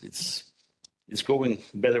it's going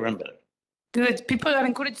better and better. Good. People are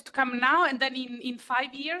encouraged to come now and then in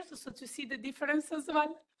 5 years, so to see the difference as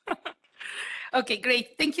well. Okay,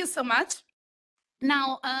 great. Thank you so much.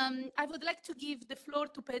 Now, I would like to give the floor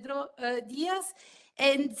to Pedro Diaz,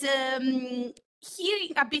 and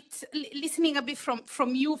listening a bit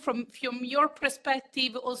from you, from your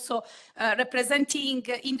perspective, also representing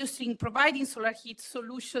industry in providing solar heat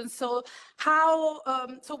solutions. So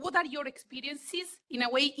what are your experiences in a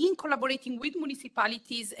way in collaborating with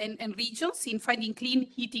municipalities and regions in finding clean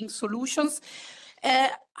heating solutions?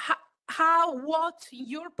 What, in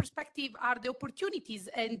your perspective, are the opportunities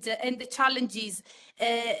and the challenges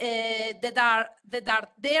that are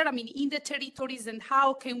there? I mean, in the territories, and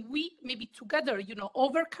how can we maybe together,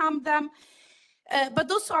 overcome them?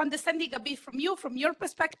 But also understanding a bit from your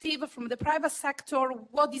perspective, from the private sector,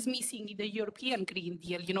 what is missing in the European Green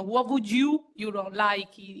Deal? What would you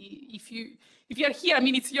like if you're here? I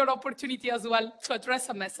mean, it's your opportunity as well to address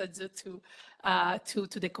a message to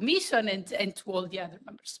the Commission and to all the other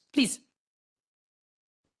members. Please.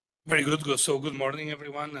 Very good. So good morning,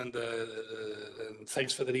 everyone, and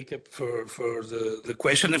thanks, Federica, for the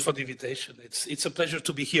question and for the invitation. It's a pleasure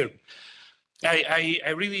to be here.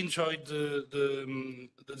 I really enjoyed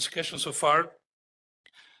the discussion so far.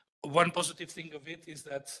 One positive thing of it is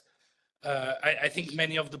that I think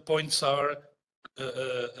many of the points are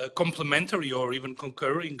complementary or even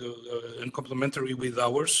concurring and complementary with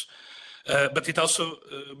ours. But it also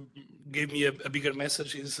gave me a bigger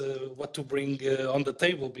message is what to bring on the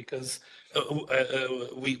table, because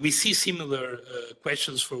we see similar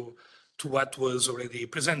questions to what was already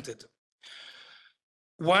presented.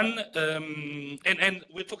 One, and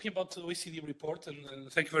we're talking about the OECD report,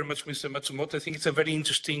 and thank you very much, Mr. Matsumoto. I think it's a very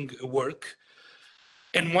interesting work.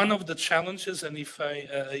 And one of the challenges, and if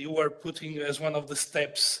you are putting as one of the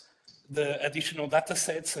steps the additional data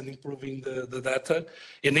sets and improving the data,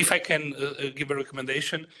 and if I can give a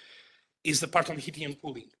recommendation, is the part on heating and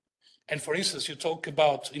cooling. And for instance, you talk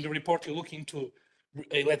about, in the report, you look into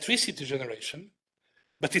electricity generation,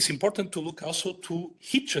 but it's important to look also to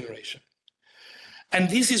heat generation. And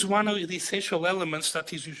this is one of the essential elements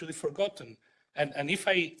that is usually forgotten. And if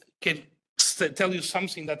I can tell you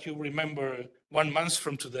something that you remember 1 month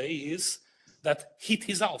from today is that heat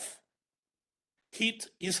is half. Heat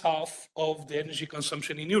is half of the energy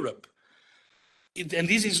consumption in Europe. And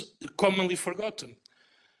this is commonly forgotten.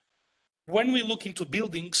 When we look into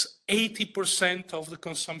buildings, 80% of the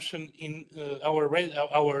consumption in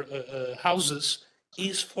our houses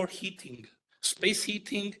is for heating. Space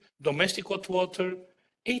heating, domestic hot water,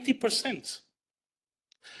 80%.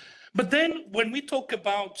 But then when we talk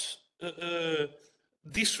about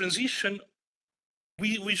this transition,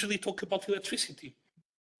 we usually talk about electricity.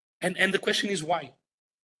 And the question is why?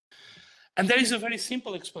 And there is a very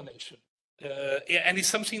simple explanation. And it's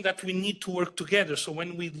something that we need to work together. So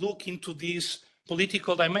when we look into this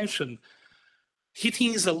political dimension,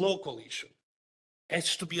 heating is a local issue. It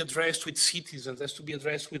has to be addressed with citizens, it has to be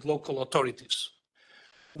addressed with local authorities.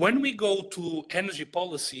 When we go to energy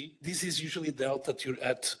policy, this is usually dealt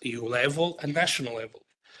at EU level and national level.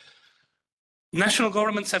 National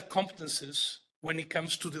governments have competences when it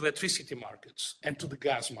comes to the electricity markets and to the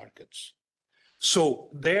gas markets. So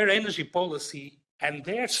their energy policy and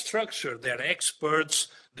their structure, their experts,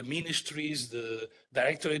 the ministries, the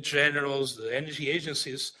directorate generals, the energy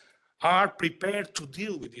agencies are prepared to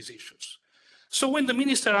deal with these issues. So when the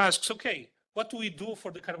minister asks, okay, what do we do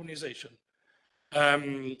for decarbonization?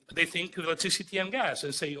 They think electricity and gas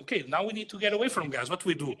and say, okay, now we need to get away from gas. What do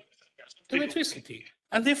we do? Electricity.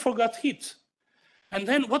 And they forgot heat. And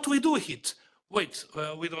then what do we do with heat? Wait,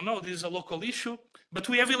 we don't know, this is a local issue, but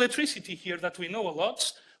we have electricity here that we know a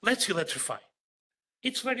lot. Let's electrify.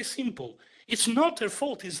 It's very simple. It's not their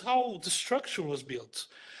fault, it's how the structure was built.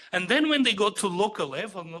 And then when they go to local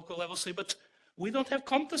level say, but we don't have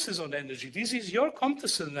competences on energy. This is your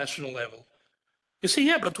competence at the national level. You say,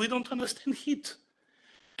 yeah, but we don't understand heat.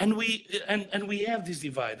 And we have this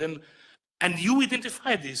divide. And you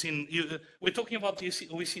identify this we're talking about the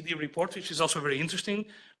OECD report, which is also very interesting.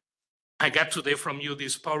 I got today from you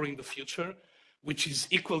this Powering the Future, which is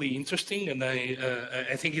equally interesting, and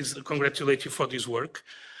I think it's congratulate you for this work.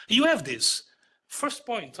 You have this. First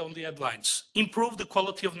point on the headlines, improve the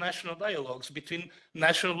quality of national dialogues between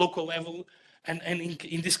national, local level, and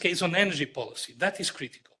in this case on energy policy. That is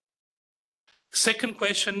critical. Second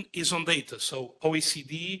question is on data. So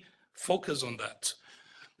OECD focus on that.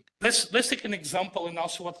 Let's take an example and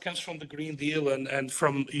also what comes from the Green Deal and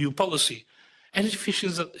from EU policy. Energy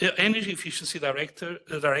Efficiency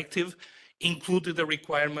Directive included a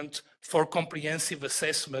requirement for comprehensive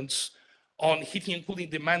assessments on heating and cooling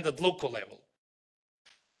demand at local level.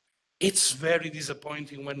 It's very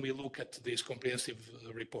disappointing when we look at these comprehensive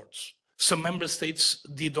reports. Some member states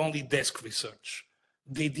did only desk research.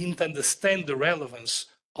 They didn't understand the relevance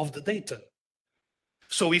of the data.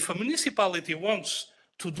 So if a municipality wants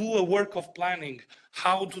to do a work of planning,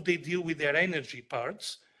 how do they deal with their energy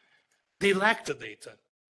parts? They lack the data.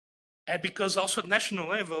 And because also at national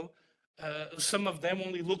level, some of them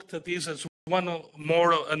only looked at this as one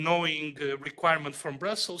more annoying requirement from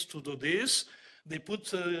Brussels to do this. They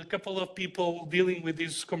put a couple of people dealing with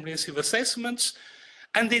these comprehensive assessments,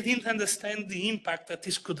 and they didn't understand the impact that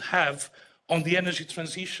this could have on the energy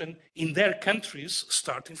transition in their countries,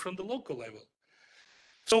 starting from the local level.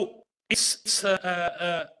 So let's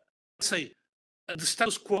say, the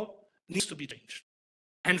status quo needs to be changed.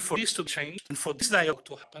 And for this to change, and for this dialogue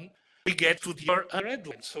to happen, we get to the red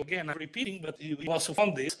line. So again, I'm repeating, but you also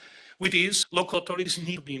found this, which is local authorities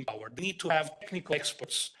need to be empowered. They need to have technical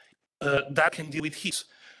experts that can deal with heat.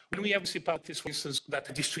 When we have municipalities, for instance, that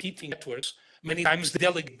have district heating networks, many times they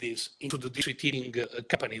delegate this into the district heating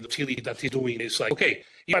company, the utility that is doing this. Like, okay,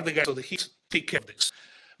 you are the guys of the heat, take care of this.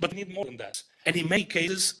 But we need more than that. And in many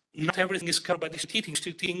cases, not everything is covered by district heating.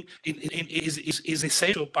 District heating is an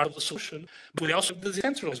essential part of the solution. But we also have the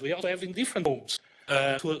decentralized. We also have in different homes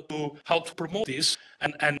to how to promote this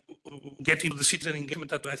and get into the citizen engagement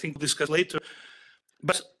that I think we'll discuss later.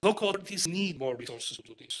 But local authorities need more resources to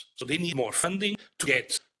do this. So they need more funding to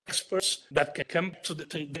get experts that can come to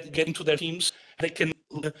get into their teams. They can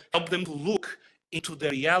help them to look into the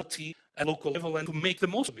reality at local level and to make the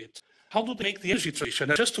most of it. How do they make the energy transition?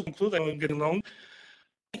 And just to conclude, I'm getting long,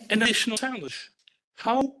 an additional challenge.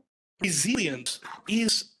 How resilient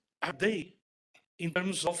are they in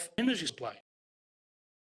terms of energy supply?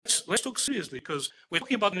 Let's talk seriously, because we're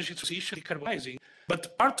talking about energy transition, decarbonizing,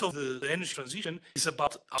 but part of the energy transition is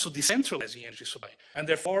about also decentralizing energy supply. And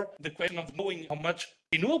therefore, the question of knowing how much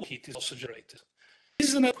renewable heat is also generated. This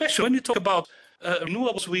is another question. When we talk about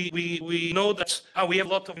renewables, we know that we have a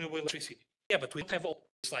lot of renewable electricity. Yeah, but we don't have all.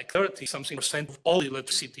 It's like 30-something% of all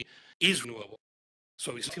electricity is renewable.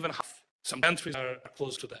 So it's not even half. Some countries are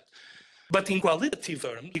close to that. But in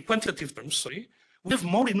quantitative terms, sorry, we have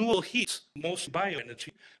more renewable heat, most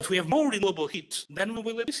bioenergy, but we have more renewable heat than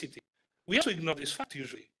renewable electricity. We also ignore this fact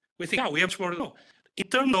usually. We think, we have more renewable. In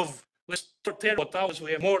terms of, let's terawatt hours,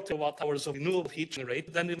 we have more terawatt hours of renewable heat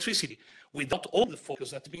generated than electricity, without all the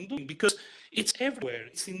focus that we've been doing, because it's everywhere.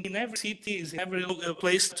 It's in every city, it's in every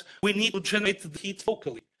place that we need to generate the heat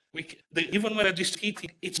locally. Even when I district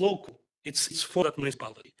heating, it's local. It's for that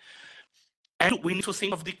municipality. And we need to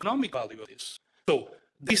think of the economic value of this. So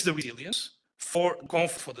this is the resilience for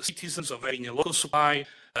the citizens of having a local supply,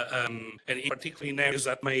 and in particular in areas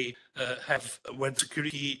that may have where the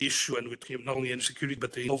security issue, and with not only energy security,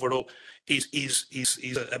 but the overall is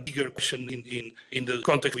a bigger question in the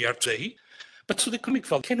context we are today. But to the economic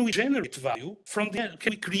value, can we generate value from there?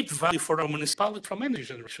 Can we create value for our municipality from energy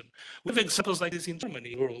generation? We have examples like this in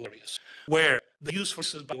Germany, in rural areas, where they use, for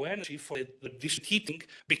instance, bioenergy for the district heating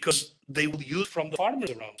because they will use from the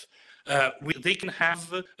farmers around. They can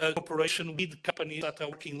have a cooperation with companies that are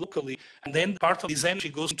working locally, and then part of this energy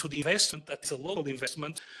goes into the investment, that's a local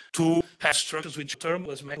investment, to have structures with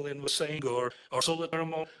geothermal, as Magdalene was saying, or solar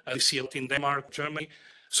thermal. We see it in Denmark, Germany.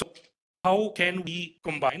 So how can we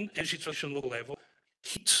combine energy transition local level,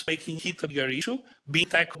 making heat a bigger issue, being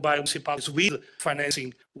tackled by municipalities with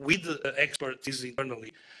financing, with expertise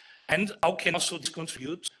internally, and how can also this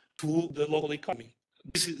contribute to the local economy?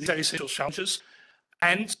 These are essential challenges,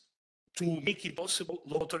 and to make it possible,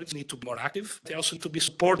 local authorities need to be more active. They also need to be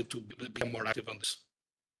supported to become more active on this.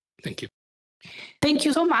 Thank you. Thank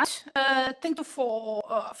you so much. Thank you for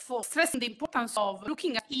stressing the importance of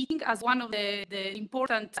looking at heating as one of the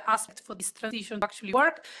important aspects for this transition to actually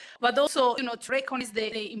work, but also, to recognize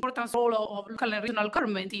the importance role of local and regional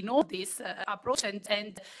government in all this approach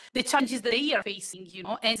and the challenges that they are facing,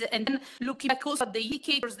 and then looking back also at the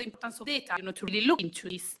indicators, the importance of data, to really look into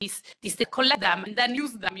this, to collect them and then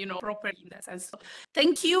use them, properly in that sense. So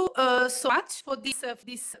thank you so much for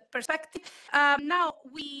this perspective. Now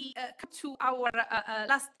we come to our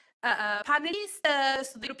last panelist,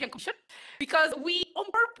 so the European Commission, because we on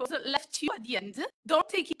purpose left you at the end. Don't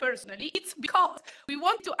take it personally. It's because we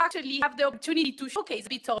want to actually have the opportunity to showcase a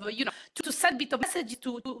bit of, to send a bit of message,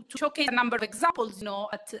 to showcase a number of examples,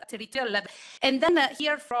 at territorial level, and then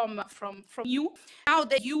hear from you. Now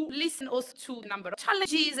that you listen also to a number of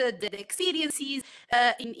challenges, the experiences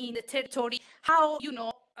in the territory, how,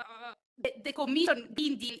 the Commission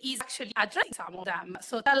Green Deal is actually addressing some of them.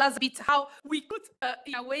 So tell us a bit how we could,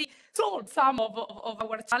 in a way, solve some of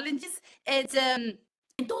our challenges, and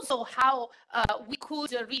also how we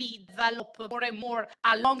could really develop more and more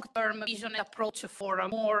a long-term vision approach for a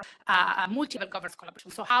more multi-level governance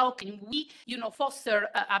collaboration. So how can we, foster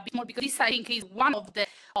a bit more, because this, I think, is one of the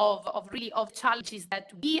of challenges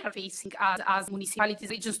that we are facing as municipalities,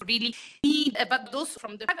 regions really need, but also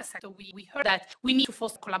from the private sector, we heard that we need to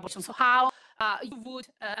foster collaboration. So how you would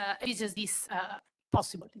envisage this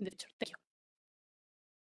possible in the future? Thank you.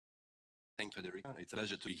 Thank you, Federica. It's a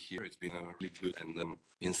pleasure to be here. It's been a really good and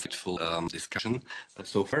insightful discussion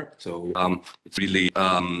so far. So it's really,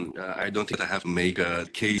 I don't think I have to make a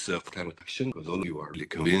case of climate action, because all of you are really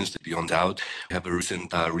convinced, beyond doubt. We have a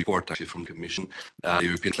recent report actually from the Commission, the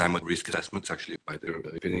European Climate Risk Assessment, actually by the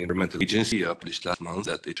European Environmental Agency, published last month,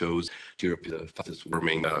 that it shows Europe is the fastest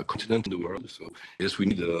warming continent in the world. So yes, we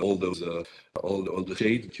need all those, all the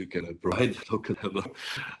shade that you can provide at local level,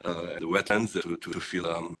 the wetlands to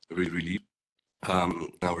feel really relieved.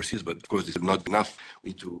 Our seas, but of course this is not enough. We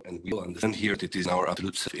need to, and we will understand here that it is in our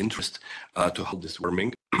absolute self-interest to halt this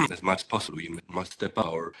warming as much as possible. We must step up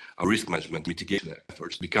our risk management mitigation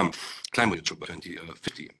efforts to become climate neutral by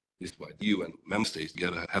 2050. This is why the EU and member states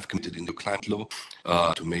together have committed in the climate law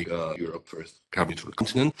to make Europe first carbon neutral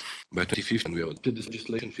continent by 2050. And we have this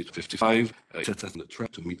legislation, Fit for 55, sets us on the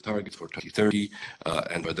track to meet targets for 2030,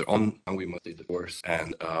 and further on, and we must take the course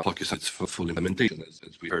and focus on its full implementation,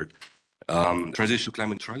 as we heard. Transition to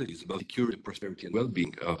climate neutrality is about security, prosperity, and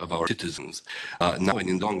well-being of our citizens now and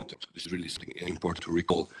in the long term. So this is really something important to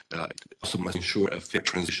recall. It also must ensure a fair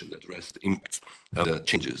transition that addresses the impacts of the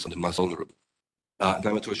changes on the most vulnerable.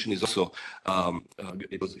 Climate transition is also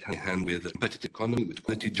it goes hand in hand with a competitive economy, with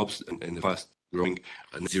quality jobs and the fast-growing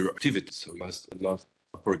zero activities. So we must not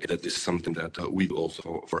forget that this is something that we do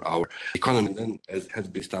also for our economy. And then, as has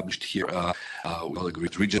been established here, we all agree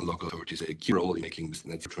with regional local authorities a key role in making this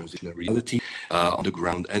net zero transition a reality on the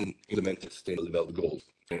ground and implement sustainable development goals.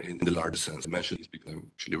 in the larger sense. I mentioned this because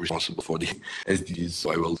I'm actually responsible for the SDGs,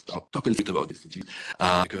 so I will talk a little bit about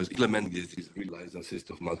SDGs because implementing this is realized on a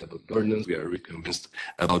system of multiple governance. We are really convinced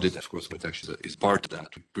about it. Of course, climate action is part of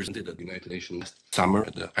that. We presented at the United Nations last summer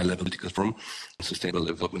at the high-level political forum on sustainable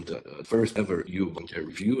development, first ever EU voluntary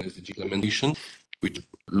review SDG implementation, which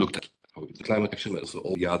looked at the climate action, but also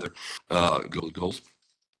all the other global goals,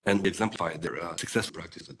 and exemplify their successful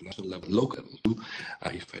practice at the national level, local level too.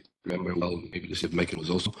 If I remember well, maybe the city making was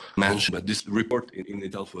also mentioned, but this report in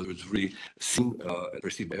itself was really seen and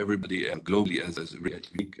perceived by everybody globally as really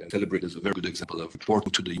unique and celebrated as a very good example of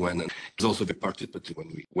reporting to the UN. And it was also very participative when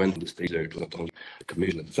we went on the stage there. It was not only the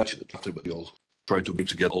commission and such, but we also tried to bring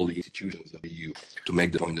together all the institutions of the EU to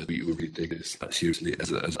make the point that we really take this seriously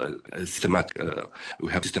as a systematic,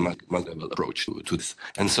 we have systematic multi-level approach to this.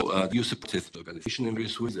 And so the EU supports this organization in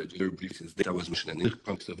various ways. Very briefly, since data was mentioned in the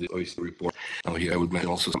context of the OECD report. Now here I would mention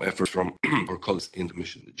also some efforts from our colleagues in the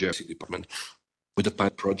mission, the GRC department, with a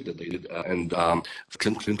pilot project that they did and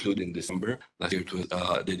concluded in December last year. It was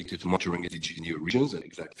dedicated to monitoring SDG in new regions and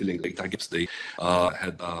exact filling data gaps. They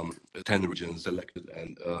had 10 regions selected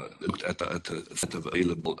and looked at a set of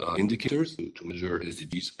available indicators to measure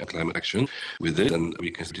SDGs and climate action with it. And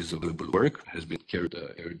we can see this available work has been carried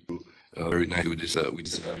through very nice with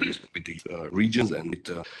these regions, and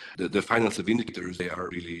the final set of indicators, they are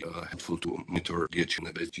really helpful to monitor the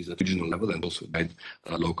achievement of SDGs at regional level and also guide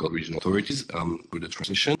local regional authorities with the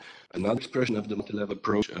transition. Another expression of the multi-level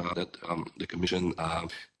approach that the Commission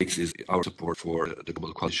takes is our support for the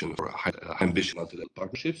Global Coalition for High Ambition Multi-Level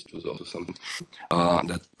Partnerships. It was also something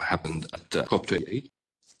that happened at COP28.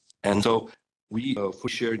 And so we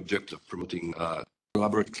share the objective of promoting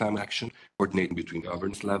collaborate climate action, coordinating between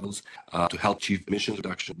governance levels to help achieve emissions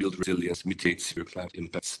reduction, build resilience, mitigate severe climate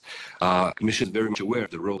impacts. Commission is very much aware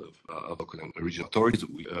of the role of local and regional authorities,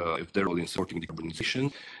 if their role in supporting decarbonization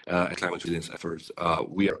and climate resilience efforts.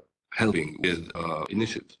 We are helping with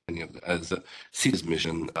initiatives, many of them, as the CITES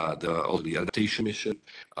mission, also the adaptation mission,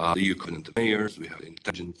 the EU Covenant of Mayors, we have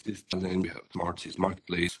Intelligent Cities Challenge, we have Smart Cities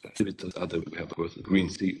Marketplace, Civitas, we have, of course, the Green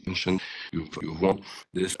City mission. You've won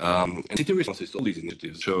this. And city responses to all these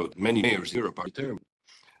initiatives show many mayors in Europe are determined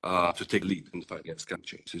to take lead in the fight against climate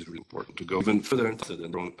change. This is really important to go even further and faster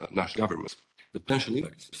than their own national governments. The potential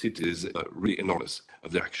impacts of cities is really enormous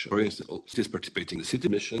of their action. For instance, cities participating in the city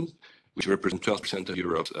missions, which represent 12% of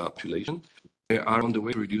Europe's population, they are on the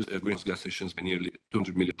way to reduce greenhouse gas emissions by nearly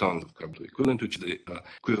 200 million tons of carbon equivalent, which is the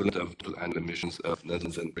equivalent of total annual emissions of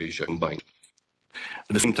Netherlands and Croatia combined.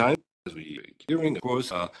 At the same time, as we are hearing, of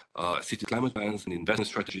course, city climate plans and investment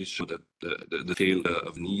strategies show that the scale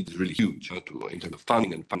of need is really huge in terms of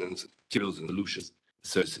funding and finance, materials and solutions,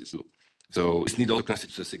 services. So this need also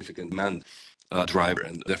constitutes a significant demand driver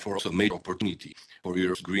and therefore also a major opportunity for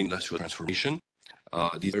Europe's green industrial transformation.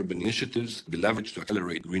 These urban initiatives will be leveraged to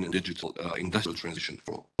accelerate green and digital industrial transition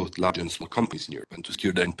for both large and small companies in Europe and to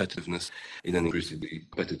secure their competitiveness in an increasingly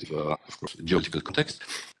competitive, of course, geopolitical context.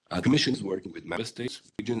 The Commission is working with member states,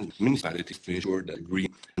 regions, and municipalities to ensure that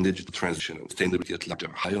green and digital transition and sustainability at large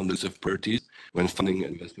are high on the list of priorities when funding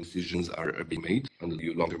and investment decisions are being made under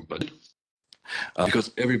the long-term budget.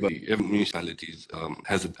 Because every municipality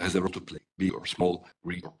has a role to play, big or small,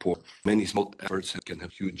 rich or poor. Many small efforts can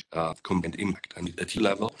have huge combined impact. And at EU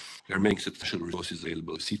level, there are many substantial resources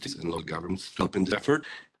available to cities and local governments to help in this effort,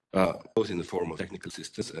 both in the form of technical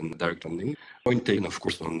assistance and direct funding, point taken, of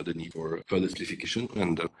course, on the need for further simplification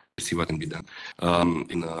and see what can be done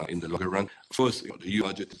in the longer run. Of course, the EU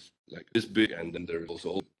budget is like this big, and then there's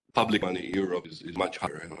also public money in Europe is much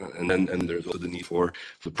higher, and there's also the need for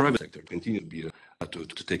the private sector to continue to be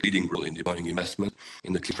to take leading role in deploying investment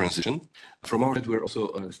in the clean transition. From our side, we're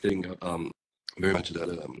also setting up very much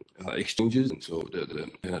the exchanges, and so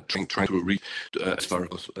trying to reach as far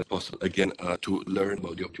as possible again to learn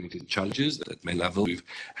about the opportunities and challenges at main level. We've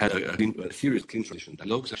had a series of clean transition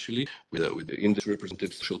dialogues actually with the industry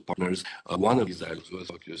representatives, social partners. One of these dialogues was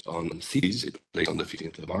focused on cities. It took place on the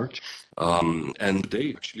 15th of March, and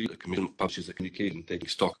today actually the Commission publishes a communication taking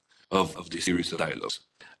stock of this series of dialogues.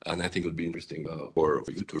 And I think it would be interesting for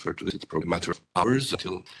you to refer to this. It's probably a matter of hours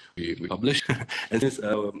until we publish. And since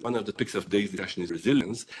one of the topics of today's discussion is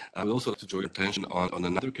resilience, I would also like to draw your attention on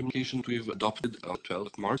another communication we've adopted on 12th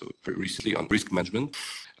of March, so very recently, on risk management.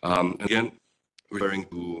 Again, referring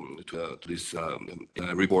to this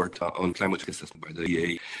report on climate risk assessment by the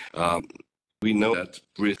EA. We know that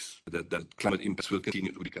risks, that climate impacts will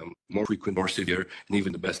continue to become more frequent, more severe, and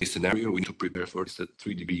even the best case scenario, we need to prepare for this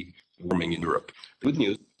 3 degree warming in Europe. The good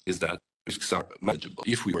news is that risks are manageable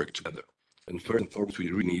if we work together. And first and foremost, we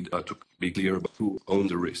really need to be clear about who owns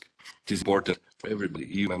the risk. It is important for everybody,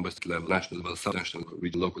 EU member state level, national level, subnational,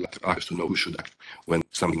 regional, local actors to know who should act when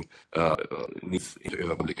something needs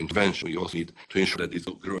public intervention. We also need to ensure that these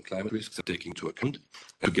growing climate risks are taken into account.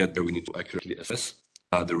 And to get there, we need to accurately assess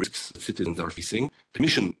the risks that citizens are facing. The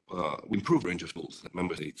Commission will improve the range of tools that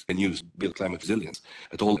member states can use to build climate resilience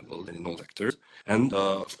at all levels and in all sectors. And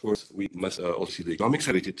of course, we must also see the economic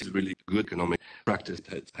side. It is really good economic practice.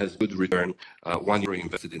 It has good return. €1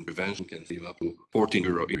 invested in prevention can save up to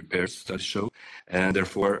 €14 in repairs, studies show. And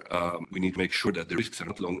therefore, we need to make sure that the risks are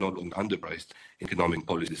no longer underpriced in economic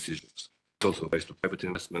policy decisions. It also applies to private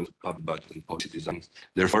investment, public budget, and policy designs.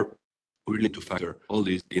 Therefore, we really need to factor all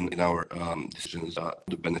these in our decisions to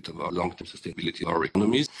the benefit of our long-term sustainability of our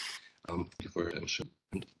economies. Thank you for your attention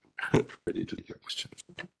and ready to take your questions.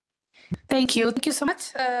 Thank you. Thank you so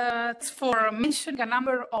much for mentioning a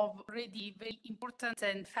number of really very important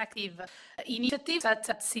and effective initiatives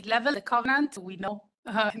at sea level. The covenant, we know,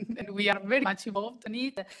 and we are very much involved in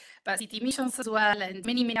it, but city missions as well, and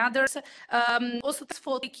many, many others. Also, thanks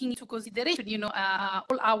for taking into consideration,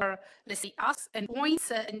 all our, let's say, asks and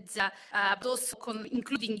points, and those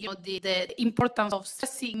including, the importance of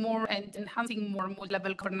stressing more and enhancing more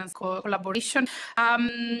multi-level governance collaboration.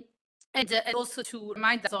 And also to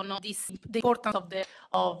remind us on the importance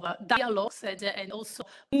of dialogues and also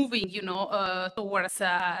moving, towards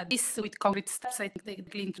this with concrete steps. I think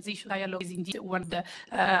the green transition dialogue is indeed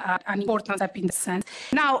an important step in the sense.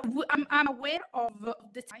 Now, I'm aware of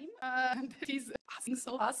the time that is passing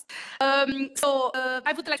so fast. So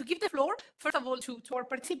I would like to give the floor, first of all, to our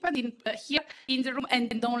participant here in the room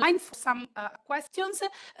and online for some questions,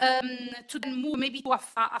 to then move maybe to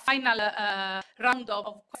a final round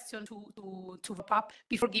of questions to wrap up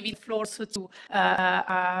before giving floor to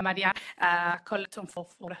Maria Colleton for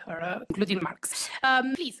her concluding remarks.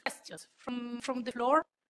 Please, questions from the floor.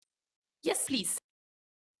 Yes, please.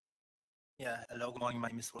 Yeah, hello, good morning. My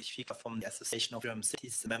name is Ulrich Fieker from the Association of German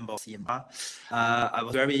Cities, a member of CEMR. I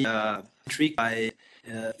was very intrigued by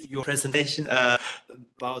your presentation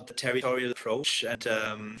about the territorial approach, and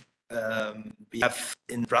we have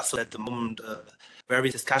in Brussels at the moment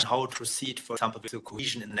various discussion how to proceed, for example, with the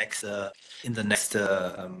cohesion in the next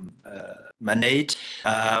mandate,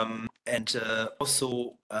 and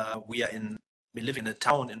also we live in a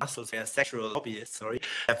town in Brussels where sectoral lobbyists,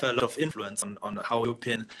 have a lot of influence on how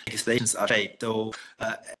European legislations are shaped. So,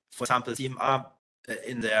 for example, CEMR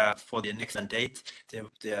for the next mandate,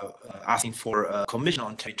 they're asking for a commission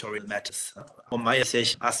on territorial matters. From my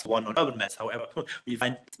association, asked one on urban matters. However, we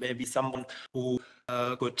find maybe someone who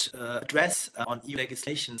could address on EU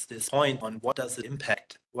legislations this point on what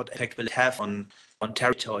impact will it have on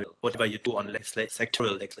territorial, whatever you do on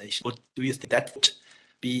sectoral legislation. Do you think that would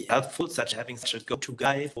be helpful, having such a go-to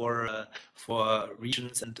guy for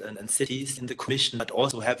regions and cities in the Commission, but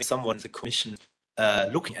also having someone in the Commission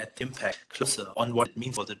looking at the impact closer on what it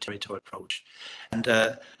means for the territorial approach? And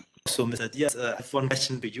so, Mr. Diaz, I have one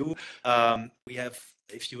question for you. We have,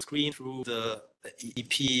 if you screen through the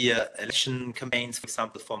EP election campaigns, for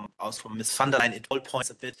example, from Ms. van der Leyen, it all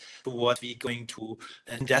points a bit towards we going to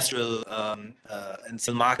industrial and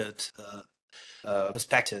still market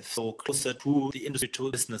perspective, so closer to the industry,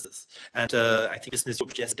 to businesses. And I think Business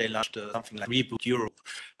Europe yesterday launched something like Reboot Europe.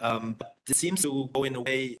 But this seems to go in a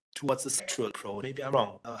way towards the sectoral approach. Maybe I'm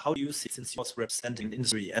wrong. How do you see, since you're also representing the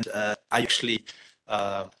industry, and are you actually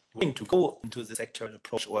willing to go into the sectoral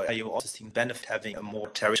approach, or are you also seeing benefit having a more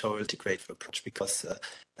territorial integrated approach? Because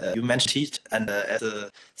you mentioned heat, and as a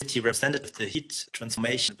city representative, the heat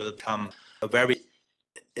transformation will become a very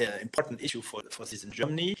important issue for cities in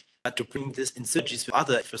Germany, to bring this in synergies with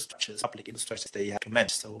other infrastructures, public infrastructures they have to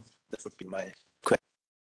manage. So that would be my question.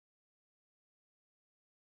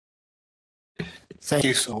 Thank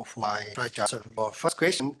you. So for my first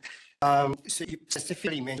question, so you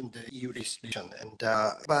specifically mentioned the EU legislation, and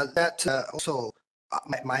but that also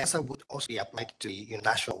my answer would also be applied to the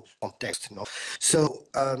national context. So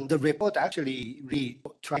the report actually really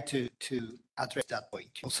tried to address that point.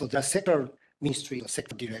 So the sector ministry or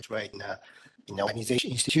sector directorate in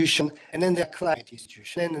organization institution, and then the climate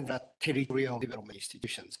institution, and the territorial development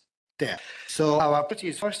institutions there. So our approach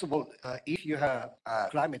is, first of all, if you have a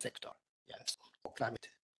climate sector, yes, or climate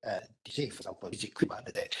DG, for example, DG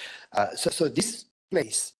equivalent there. So this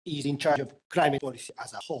place is in charge of climate policy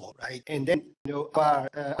as a whole, right? And then our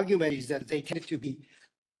argument is that they tend to be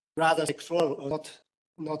rather sectoral or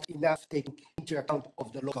not enough taking into account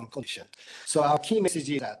of the local condition. So our key message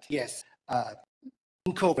is that yes,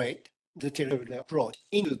 incorporate the territorial approach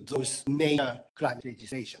into those major climate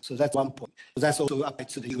legislation. So that's one point. So that's also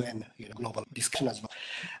applies to the UN global discussion as well.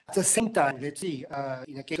 At the same time, let's see,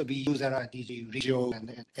 in the case of EU, there are DG Regio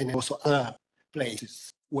and also other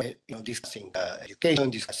places where discussing education,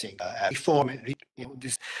 discussing reform, and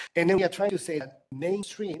this, and then we are trying to say that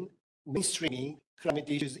mainstreaming climate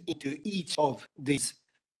issues into each of these,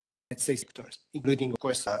 let's say, sectors, including, of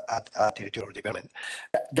course, territorial development.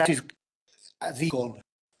 That is the goal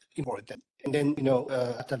important. And then,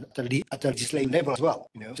 at the legislative level as well,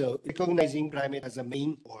 so recognizing climate as a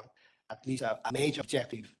main or at least a major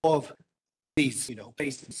objective of these,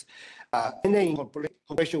 places. And then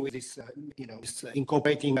incorporation with this, this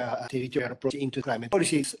incorporating a territorial approach into climate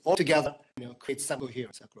policies altogether, creates some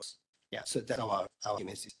coherence across. Yeah, so that's our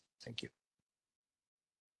message. Thank you.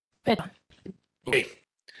 Pedro. Okay.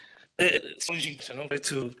 Challenging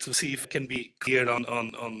question, to see if it can be clear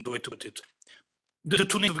on the way to put it. The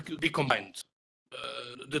two need to be combined.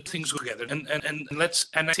 The things go together,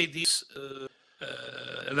 and I say this.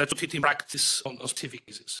 Let's put it in practice on specific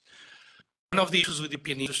cases. One of the issues with the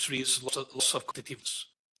European industry is loss of competitiveness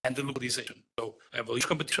and the localization. So I have a huge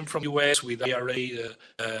competition from US with IRA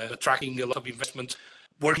attracting a lot of investment,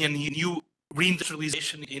 working on new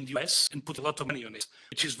reindustrialization in the US and put a lot of money on it,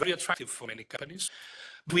 which is very attractive for many companies.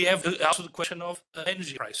 But we have also the question of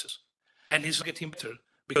energy prices, and it's getting better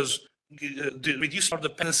because reducing our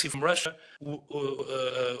dependency from Russia,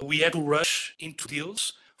 we had to rush into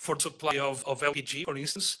deals for the supply of LPG, for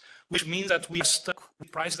instance, which means that we are stuck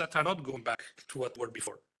with prices that are not going back to what were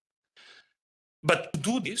before. But to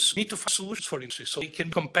do this, we need to find solutions for industry so it can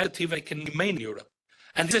be competitive and it can remain in Europe.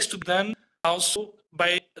 And this has to be done also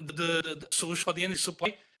by the solution for the energy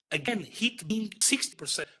supply. Again, heat being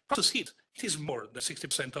 60%, process heat, it is more than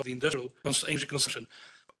 60% of the industrial energy consumption.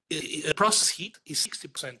 Process heat is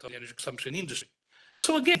 60% of the energy consumption in industry.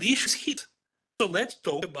 So again, the issue is heat. So let's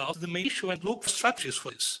talk about the main issue and look for strategies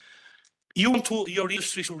for this. You want your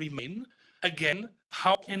industry to remain. Again,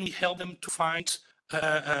 how can we help them to find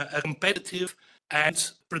a competitive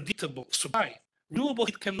and predictable supply? Renewable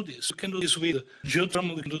heat can do this. We can do this with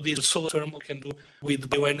geothermal, we can do this with solar thermal, we can do with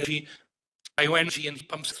bioenergy. Bioenergy and heat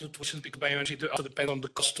pumps fluctuations, because bioenergy also depends on the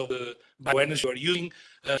cost of the bioenergy you are using.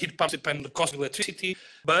 Heat pumps depend on the cost of electricity,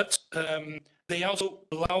 but they also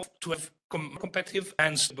allow to have competitive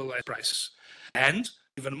and stabilized prices. And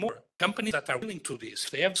even more, companies that are willing to do this,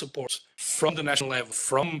 if they have support from the national level,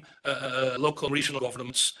 from local and regional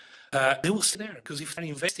governments, they will stay there, because if they're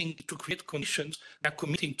investing to create conditions, they're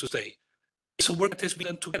committing to stay. It's a work that has been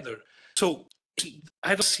done together. So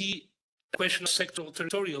I don't see the question of sectoral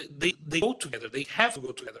territorial. They go together. They have to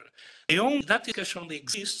go together. That discussion only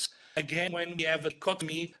exists, again, when we have an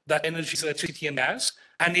economy that energy is electricity and gas,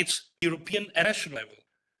 and it's European and national level.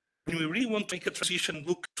 When we really want to make a transition,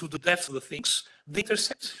 look to the depth of the things, they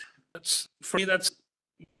intersect. For me, that's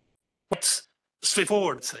quite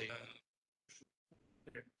straightforward, say.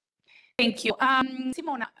 Thank you.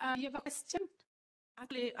 Simona, you have a question?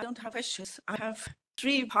 Actually, I don't have questions. I have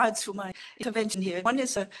three parts to my intervention here. One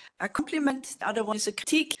is a compliment, the other one is a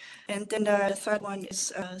critique, and then the third one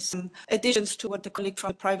is some additions to what the colleague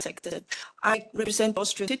from the private sector said. I represent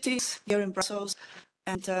Austrian cities here in Brussels,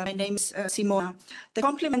 and my name is Simona. The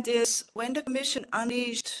compliment is, when the Commission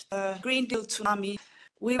unleashed the Green Deal tsunami,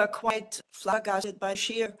 we were quite flabbergasted by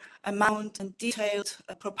sheer amount and detailed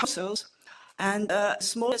proposals. And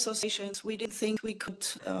small associations, we didn't think we could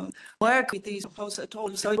work with these proposals at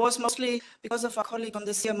all. So it was mostly because of our colleague on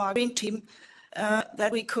the CEMR Green team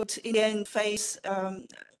that we could in the end face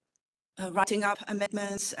writing up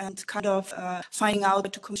amendments and kind of finding out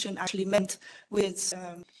what the Commission actually meant with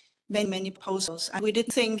many proposals. And we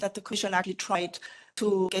didn't think that the Commission actually tried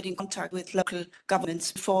to get in contact with local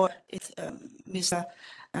governments before Mr.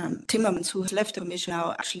 Timmermans, who has left the Commission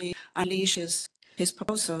now, actually unleashes his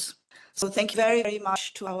proposals. So thank you very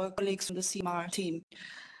much to our colleagues from the CEMR team.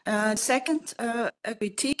 Second, a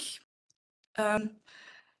critique.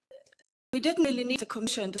 We didn't really need the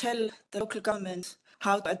Commission to tell the local government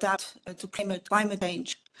how to adapt to climate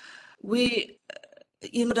change. The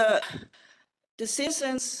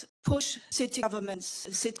citizens push city governments,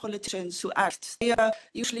 city politicians to act. They are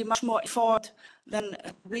usually much more informed than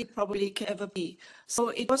we probably can ever be. So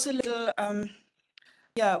it was a little,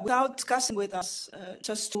 without discussing with us,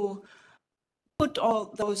 just to put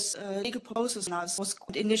all those legal proposals on us,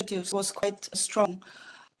 initiatives was quite strong.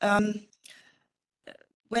 When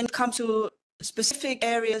it comes to specific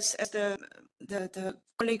areas, as the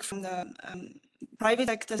colleague from the private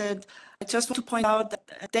sector said, I just want to point out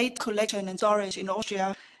that data collection and storage in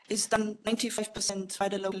Austria is done 95% by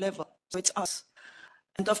the local level, so it's us.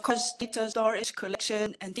 And of course, data storage,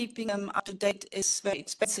 collection, and keeping them up to date is very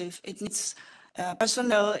expensive. It needs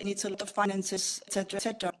personnel, it needs a lot of finances, etc.,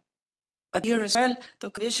 etc. But here as well, the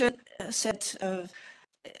Commission said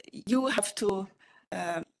you have to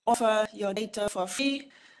offer your data for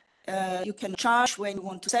free. You can charge when you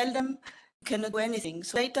want to sell them. You cannot do anything.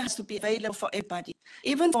 So data has to be available for everybody,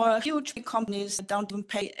 even for huge big companies that don't even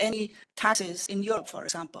pay any taxes in Europe, for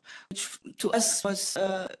example, which to us was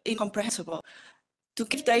incomprehensible. To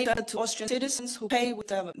give data to Austrian citizens who pay with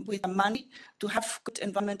their money to have good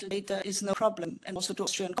environmental data is no problem, and also to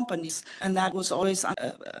Austrian companies. And that was always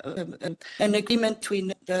an agreement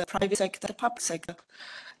between the private sector and the public sector.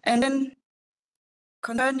 And then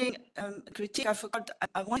concerning critique, I forgot,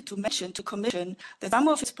 I wanted to mention to Commission that some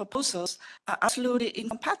of its proposals are absolutely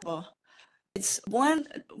incompatible. It's one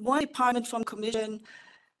department from Commission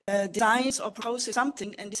designs or proposes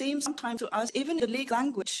something, and it seems sometimes to us, even in the legal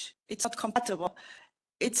language, it's not compatible.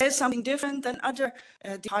 It says something different than other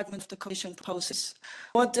departments of the Commission proposes.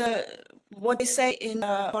 What they say in,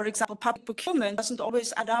 for example, public procurement doesn't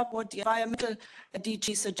always add up what the environmental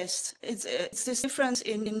DG suggests. It's this difference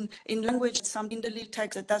in language, some in the legal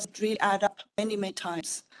text that doesn't really add up many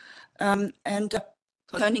times. And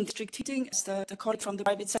concerning district heating, as the colleague from the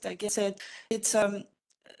private sector again said, it's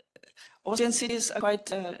Austrian cities are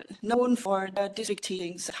quite known for their district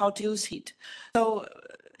heatings, how to use heat. So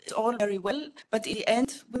it's all very well, but in the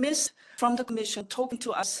end, we miss from the Commission talking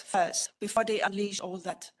to us first before they unleash all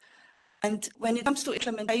that. And when it comes to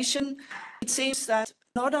implementation, it seems that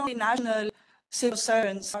not only national civil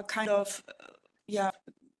servants are kind of,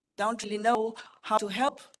 don't really know how to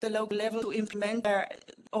help the local level to implement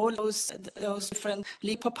all those different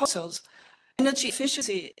legal proposals. Energy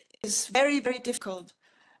efficiency is very difficult.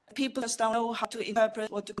 People just don't know how to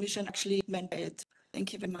interpret what the Commission actually meant by it.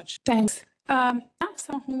 Thank you very much. Thanks.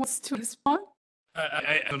 Someone who wants to respond?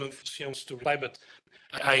 I don't know if she wants to reply, but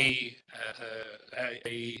I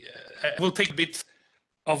will take a bit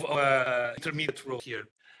of intermediate role here.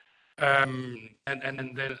 And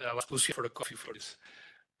then I'll ask Lucia for a coffee for this.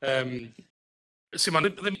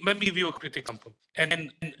 Simon, let me give you a quick example.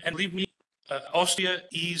 And believe me, Austria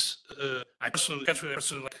is, I personally like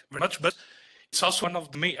very much, but it's also one of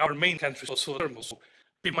our main countries, also thermal. So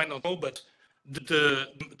people might not know, but the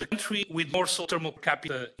country with more solar thermal per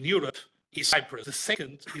capita in Europe is Cyprus. The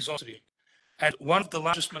second is Austria. And one of the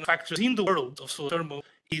largest manufacturers in the world of solar thermal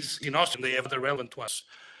is in Austria. They have the relevant to us.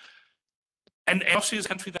 And Austria is a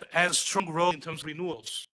country that has a strong role in terms of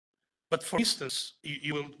renewals. But for instance,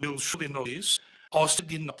 you will surely know this, Austria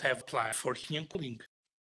did not have a plan for heating and cooling.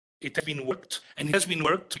 It has been worked, and it has been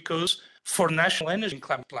worked because for National Energy and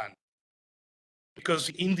Climate Plan. Because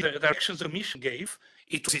in the directions the Commission gave,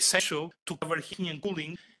 it was essential to cover heating and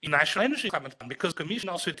cooling in National Energy and Climate Plan, because the Commission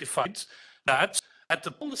also identified that at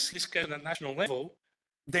the policy discussion at national level,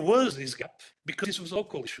 there was this gap, because this was a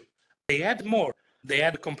local issue. They had more. They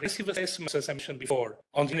had a comprehensive assessment, as I mentioned before,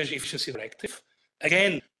 on the Energy Efficiency Directive,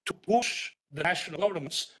 again, to push the national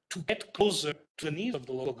governments to get closer to the needs of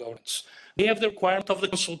the local governments. They have the requirement of the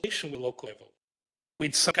consultation with local level.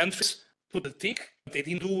 With some countries put the tick, but they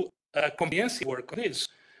didn't do comprehensive work on this.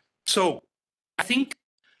 So I think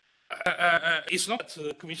it's not that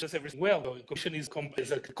the Commission does everything well. The Commission is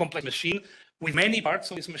a complex machine with many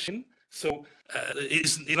parts of this machine. So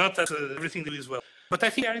it's not that everything is well. But I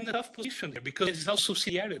think they are in a tough position there because it's also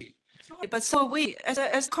subsidiarity. But so we, as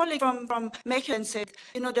a colleague from Mechelen said,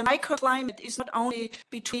 the microclimate is not only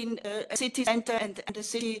between a city center and the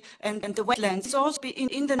city and the wetlands. It's also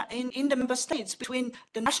in the member states, between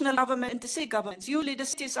the national government and the city governments. Usually the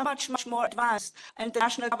cities are much more advanced and the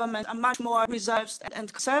national government are much more reserved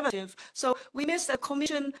and conservative. So we miss that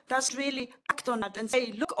Commission does really act on that and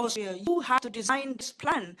say, look, Austria, you have to design this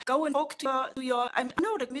plan. Go and talk to your I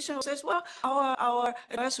know the Commission says, well, our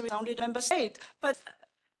advisory is only the member state, but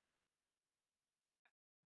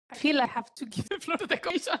I feel I have to give the floor to the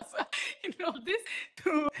Commission in all this.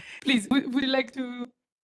 Please, would you like to?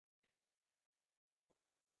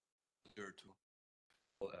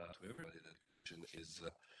 To everybody, that Commission is,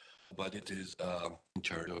 but it is in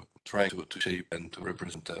charge of trying to shape and to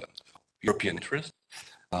represent European interests.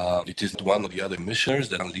 It is one of the other commissioners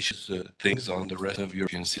that unleashes things on the rest of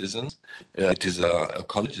European citizens. It is a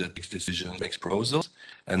college that makes decisions, makes proposals,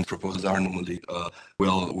 and proposals are normally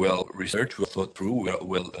well researched, well thought through,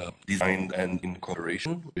 well designed, and in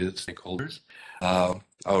cooperation with stakeholders.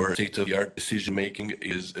 Our state-of-the-art decision making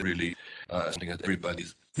is really something that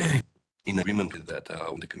everybody's in agreement with that.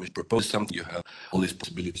 When the Commission proposes something, you have all these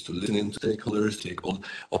possibilities to listen to stakeholders, take all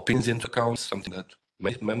opinions into account, something that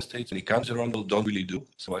many member states, many countries around the world don't really do.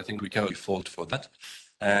 So I think we cannot be fault for that.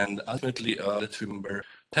 And ultimately, let's remember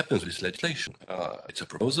what happens with legislation. It's a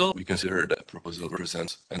proposal. We consider that proposal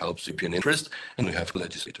represents and helps European interest, and we have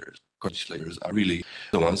legislators. Legislators are really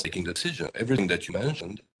the ones taking the decision. Everything that you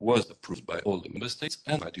mentioned was approved by all the member states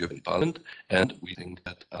and by the European Parliament, and we think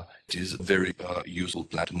that it is a very useful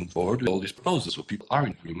plan to move forward with all these proposals. So people are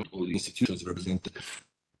in agreement. All the institutions represented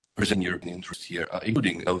European interests here,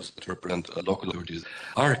 including those that represent local authorities,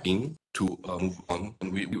 are keen to move on.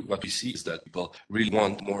 And what we see is that people really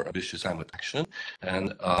want more ambitious climate action.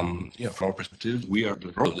 And from our perspective,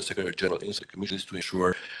 the role of the Secretary General in the Commission is to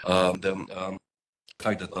ensure the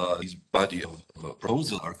fact that these body of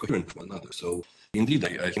proposals are coherent with one another. So indeed,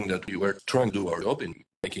 I think that we were trying to do our job in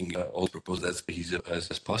making all proposals as easy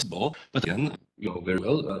as possible. But again, you know very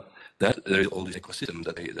well that there is all this ecosystem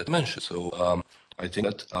that I mentioned. So I think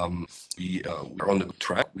that we are on the good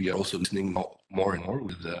track. We are also listening more and more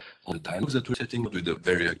with all the dialogues that we're setting, with the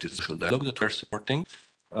very active social dialogue that we're supporting.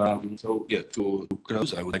 So yeah, to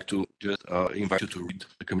close, I would like to just invite you to read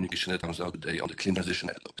the communication that comes out today on the clean transition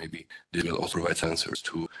dialogue. Maybe this will also provide answers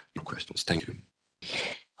to your questions. Thank you.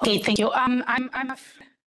 Okay, thank you.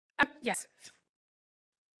 Yes.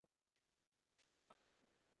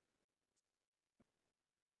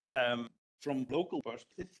 From local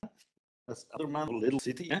perspective, as other man, a little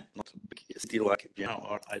city, not a big city like Vienna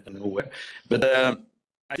or I don't know where, but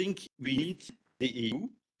I think we need the EU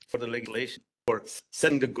for the legislation for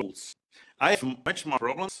setting the goals. I have much more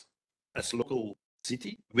problems as local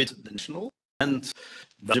city with the national, and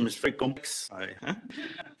Belgium is very complex.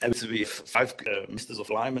 We have 5 ministers of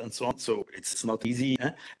climate and so on, so it's not easy.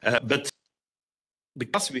 But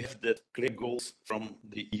because we have the clear goals from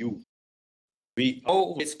the EU, we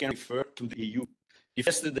always can refer to the EU. If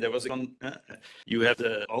yesterday there was you have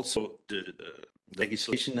also the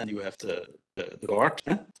legislation, and you have the court,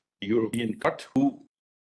 the European Court, who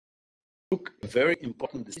took a very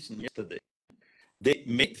important decision yesterday. They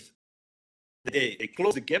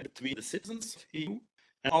closed the gap between the citizens of the EU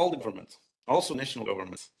and all the governments, also national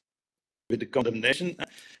governments, with the condemnation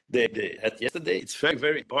they had yesterday. It's very,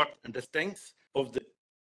 very important, and the thanks of the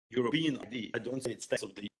European idea. I don't say it's thanks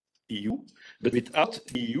of the EU, but without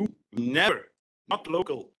the EU, we never, not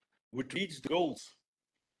local, would reach the goals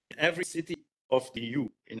in every city of the EU,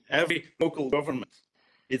 in every local government.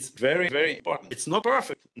 It's very, very important. It's not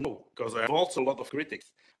perfect, no, because I have also a lot of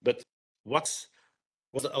critics. But what's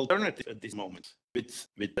the alternative at this moment with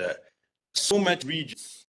so much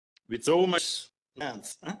regions, with so much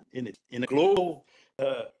lands in it, in a global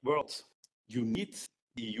world? You need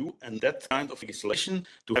the EU and that kind of legislation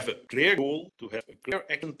to have a clear goal, to have a clear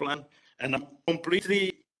action plan. And I'm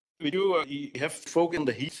completely with you. You have to focus on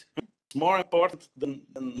the heat. It's more important than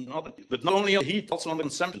other, but not only on the heat, also on the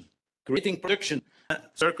consumption, creating production,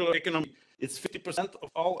 circular economy. It's 50% of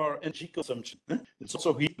all our energy consumption. It's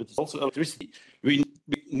also heat, but it's also electricity. We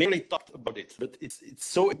nearly talked about it, but it's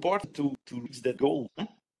so important to reach that goal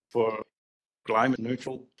for climate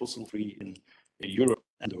neutral, fossil free in Europe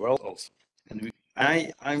and the world also. And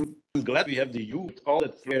I'm glad we have the EU with all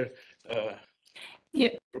that clear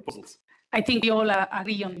proposals. I think we all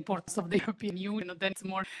agree on the importance of the European Union. Then it's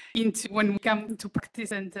more into when we come to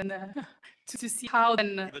practice and to see how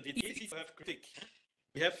then. But it's easy to have critique.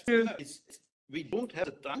 We don't have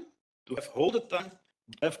the time to have all the time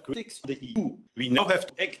to have critics of the EU. We now have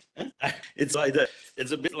to act. It's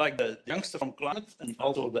a bit like the youngster from climate and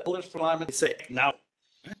also the elders from climate. They say act now.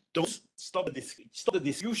 Don't stop the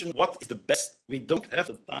discussion. What is the best? We don't have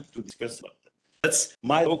the time to discuss about that. That's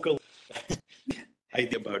my local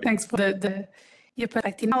idea about it. Thanks for your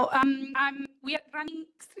perspective. Now, we are running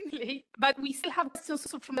extremely late, but we still have questions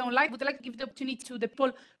also from the online. Would I like to give the opportunity to the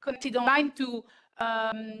people connected online to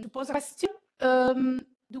pose a question?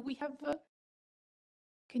 Do we have?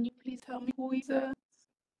 Can you please tell me who is?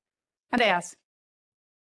 Andreas.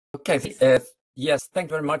 Okay. Yes.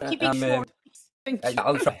 Thank you very much. Keep it short. Thank you.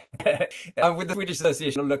 I'll try. I'm with the Swedish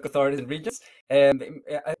Association of Local Authorities and Regions.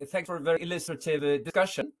 Thanks for a very illustrative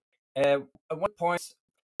discussion. One point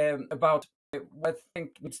about what I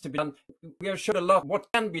think needs to be done. We have showed a lot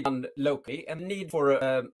what can be done locally and the need for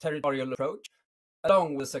a territorial approach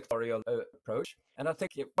along with a sectorial approach. And I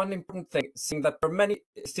think one important thing, seeing that there are many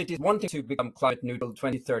cities wanting to become climate neutral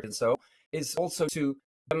 2030 and so, is also to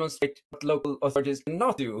demonstrate what local authorities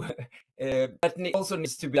cannot do. That also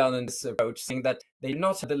needs to be done in this approach, seeing that they do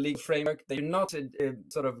not have the legal framework, they do not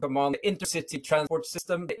sort of command the intercity transport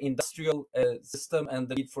system, the industrial system, and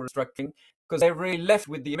the need for restructuring, because they're really left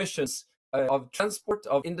with the emissions of transport,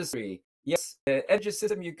 of industry. Yes, energy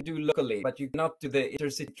system you can do locally, but you cannot do the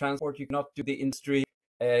intercity transport, you cannot do the industry,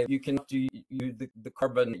 you cannot do the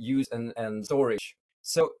carbon use and storage.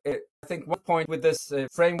 So I think one point with this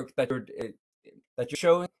framework that you're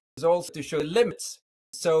showing is also to show the limits,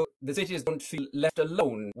 so the cities don't feel left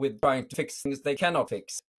alone with trying to fix things they cannot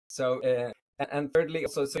fix. So and thirdly,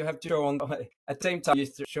 also, so you have to show on at the same time you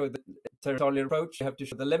show the territorial approach, you have to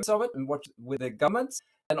show the limits of it and what with the governments,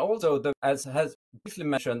 and also as has briefly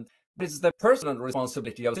mentioned, this is the personal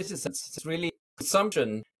responsibility of citizens. It's really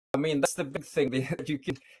consumption. I mean, that's the big thing that you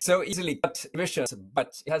can so easily cut emissions,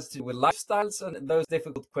 but it has to do with lifestyles and those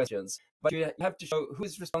difficult questions. But you have to show who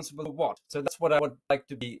is responsible for what. So that's what I would like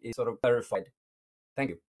to be sort of clarified. Thank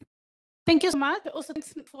you. Thank you so much. Also,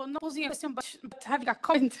 thanks for not posing a question, but having a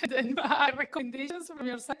comment and recommendations from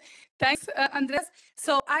your side. Thanks, Andreas.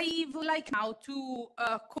 So I would like now to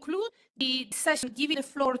conclude the session, giving the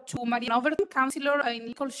floor to Marianne Overton, Councillor in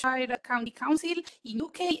Lincolnshire County Council in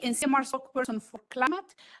UK and CEMR spokesperson for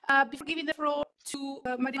climate. Before giving the floor to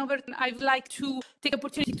Marianne Overton, I would like to take the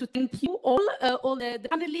opportunity to thank you all the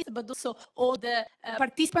panelists, but also all the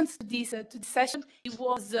participants to this session. It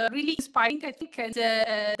was really inspiring, I think, and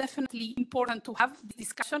definitely important to have the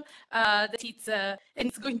discussion and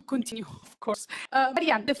it's going to continue, of course.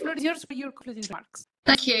 Marianne, the floor is yours for your concluding remarks.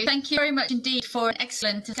 Thank you. Thank you very much indeed for an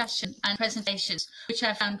excellent discussion and presentations, which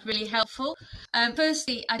I found really helpful.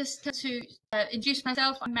 Firstly, I just want to introduce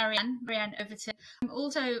myself. I'm Marianne Overton. I'm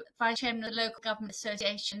also Vice Chairman of the Local Government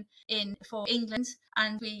Association for England,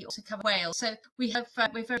 and we also cover Wales. So we're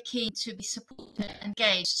very keen to be supported and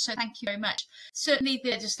engaged. So thank you very much. Certainly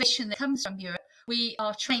the legislation that comes from Europe, we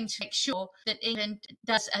are trained to make sure that England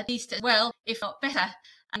does at least as well, if not better.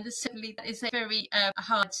 And certainly that is a very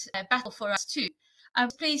hard battle for us too. I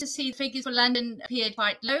was pleased to see the figures for London appeared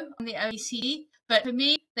quite low on the OECD, but for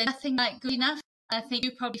me, they're nothing like good enough. I think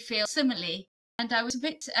you probably feel similarly. And I was a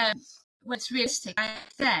bit, well, it's realistic, I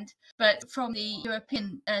understand, but from the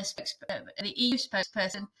European, the EU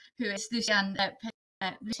spokesperson, who is Lucian,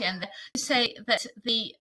 to say that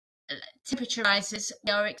the temperature rises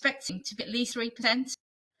we are expecting to be at least 3%,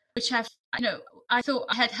 which I thought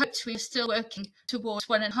I had hoped we were still working towards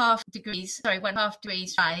 1.5 degrees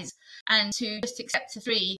rise, and to just accept a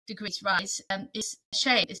 3 degrees rise is a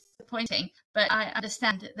shame, it's disappointing, but I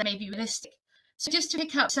understand that they may be realistic. So just to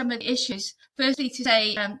pick up some of the issues, firstly to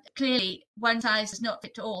say clearly one size does not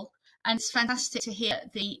fit all, and it's fantastic to hear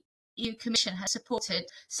the EU Commission has supported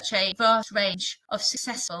such a vast range of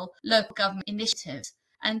successful local government initiatives,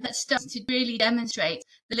 and that starts to really demonstrate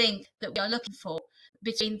the link that we are looking for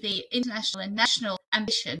between the international and national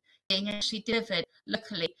ambition being actually delivered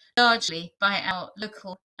locally, largely by our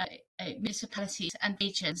local municipalities and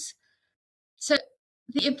regions. So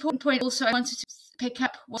the important point also I wanted to pick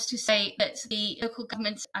up was to say that the local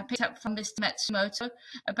government, I picked up from Mr. Matsumoto,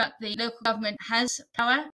 about the local government has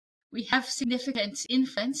power, we have significant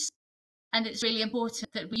influence, and it's really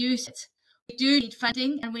important that we use it. We do need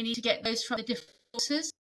funding, and we need to get those from the different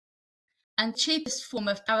sources. And the cheapest form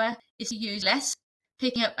of power is to use less.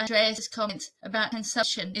 Picking up Andreas' comment about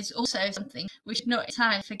consumption is also something we should not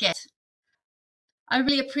entirely forget. I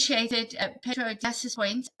really appreciated Pedro Diaz's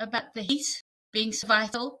point about the heat being so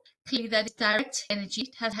vital. Clearly that is direct energy,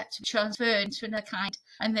 it has had to be transferred into another kind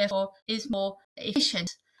and therefore is more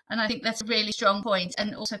efficient. And I think that's a really strong point,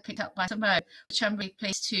 and also picked up by Simone, which I'm really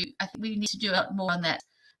pleased to. I think we need to do a lot more on that.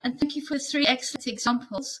 And thank you for the 3 excellent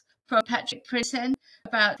examples from Patrick Prinsen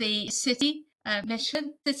about the city,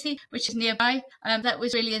 Michelin City, which is nearby. That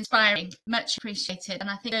was really inspiring, much appreciated, and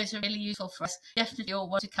I think those are really useful for us. Definitely all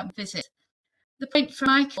want to come visit. The point from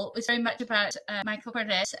Michael was very much about Michael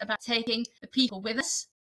Perez, about taking the people with us.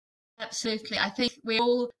 Absolutely, I think we're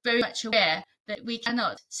all very much aware that we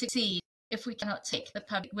cannot succeed if we cannot take the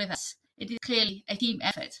public with us. It is clearly a team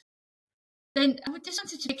effort. Then I would just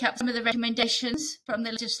wanted to pick up some of the recommendations from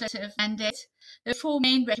the legislative mandate. There are 4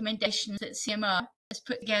 main recommendations that CEMR has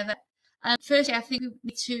put together. Firstly, I think we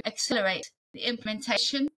need to accelerate the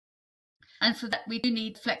implementation, and for that we do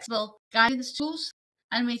need flexible guidance tools,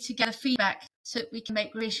 and we need to gather feedback so that we can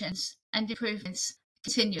make revisions and improvements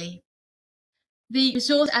continually. The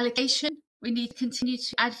resource allocation, we need to continue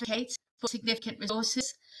to advocate for significant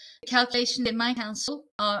resources. The calculations in my council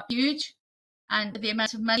are huge, and the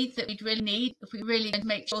amount of money that we'd really need if we really want to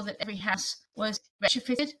make sure that every house was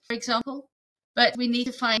retrofitted, for example. But we need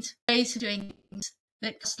to find ways of doing things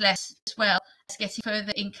that cost less, as well as getting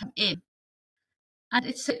further income in. And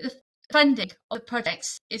it's the funding of the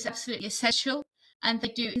projects is absolutely essential, and they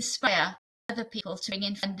do inspire other people to bring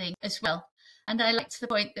in funding as well. And I liked the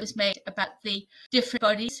point that was made about the different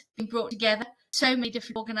bodies being brought together, so many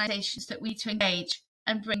different organisations that we need to engage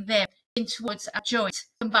and bring them in towards our joint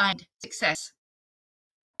combined success.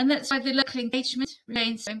 And that's why the local engagement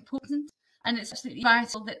remains so important. And it's absolutely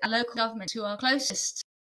vital that our local governments, who are closest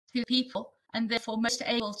to people and therefore most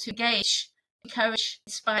able to engage, encourage,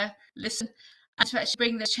 inspire, listen, and to actually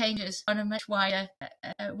bring those changes on a much wider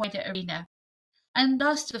arena. And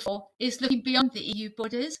last of all is looking beyond the EU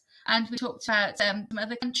borders. And we talked about some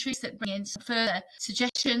other countries that bring in some further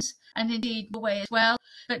suggestions, and indeed Norway as well,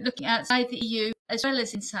 but looking outside the EU as well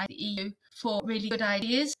as inside the EU for really good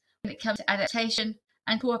ideas when it comes to adaptation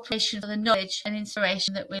and cooperation for the knowledge and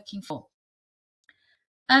inspiration that we're looking for.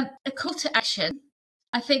 A call to action.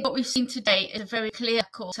 I think what we've seen today is a very clear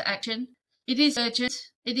call to action. It is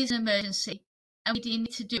urgent, it is an emergency, and we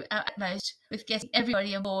need to do our utmost with getting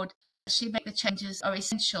everybody on board to actually make the changes are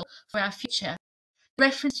essential for our future. The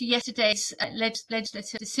reference to yesterday's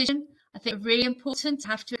legislative decision, I think, really important.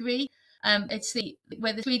 I have to agree. It's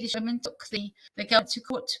where the Swedish women took the government to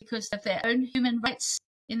court because of their own human rights,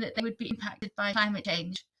 in that they would be impacted by climate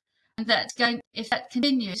change. And if that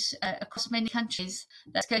continues across many countries,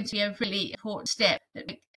 that's going to be a really important step that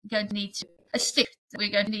we're going to need to, we're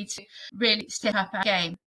going to need to really step up our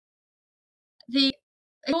game. It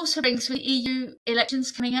also brings with the EU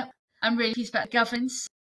elections coming up. I'm really pleased about the governance,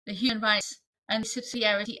 the human rights, and the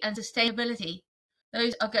subsidiarity and sustainability.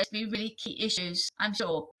 Those are going to be really key issues, I'm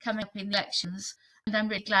sure, coming up in the elections. And I'm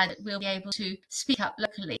really glad that we'll be able to speak up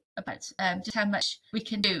locally about just how much we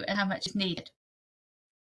can do and how much is needed.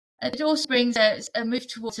 It also brings a move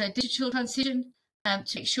towards a digital transition to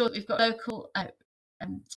make sure that we've got local,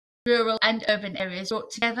 rural and urban areas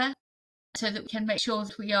brought together so that we can make sure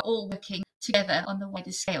that we are all working together on the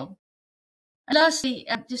wider scale. And lastly,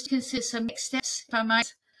 just to consider some next steps, if I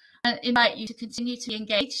might, invite you to continue to be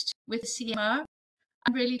engaged with the CEMR.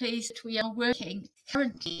 I'm really pleased that we are working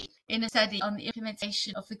currently in a study on the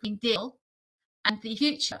implementation of the Green Deal and the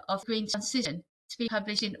future of green transition to be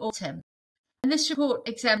published in autumn. And this report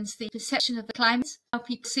examines the perception of the climate, how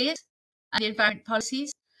people see it, and the environment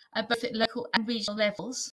policies, both at local and regional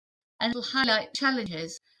levels, and it will highlight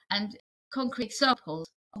challenges and concrete examples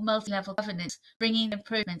of multi-level governance, bringing the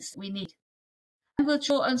improvements that we need. And we'll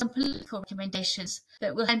draw on some political recommendations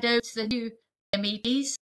that we'll hand over to the new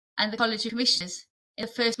MEPs and the College of Commissioners in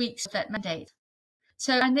the first weeks of that mandate.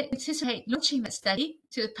 So I anticipate launching that study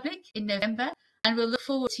to the public in November, and we'll look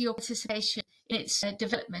forward to your participation in its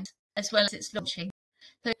development as well as its launching.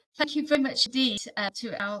 So thank you very much indeed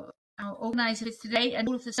to our organisers today and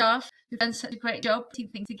all of the staff who've done such a great job putting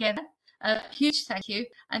things together. Huge thank you,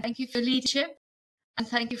 and thank you for your leadership, and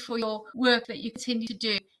thank you for your work that you continue to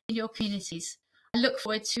do in your communities. I look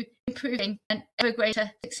forward to improving and ever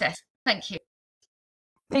greater success. Thank you.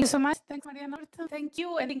 Thank you so much. Thanks, Maria Norton. Thank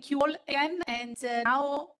you, and thank you all again. And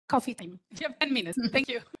now coffee time. You have 10 minutes. Thank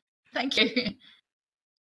you. Thank you.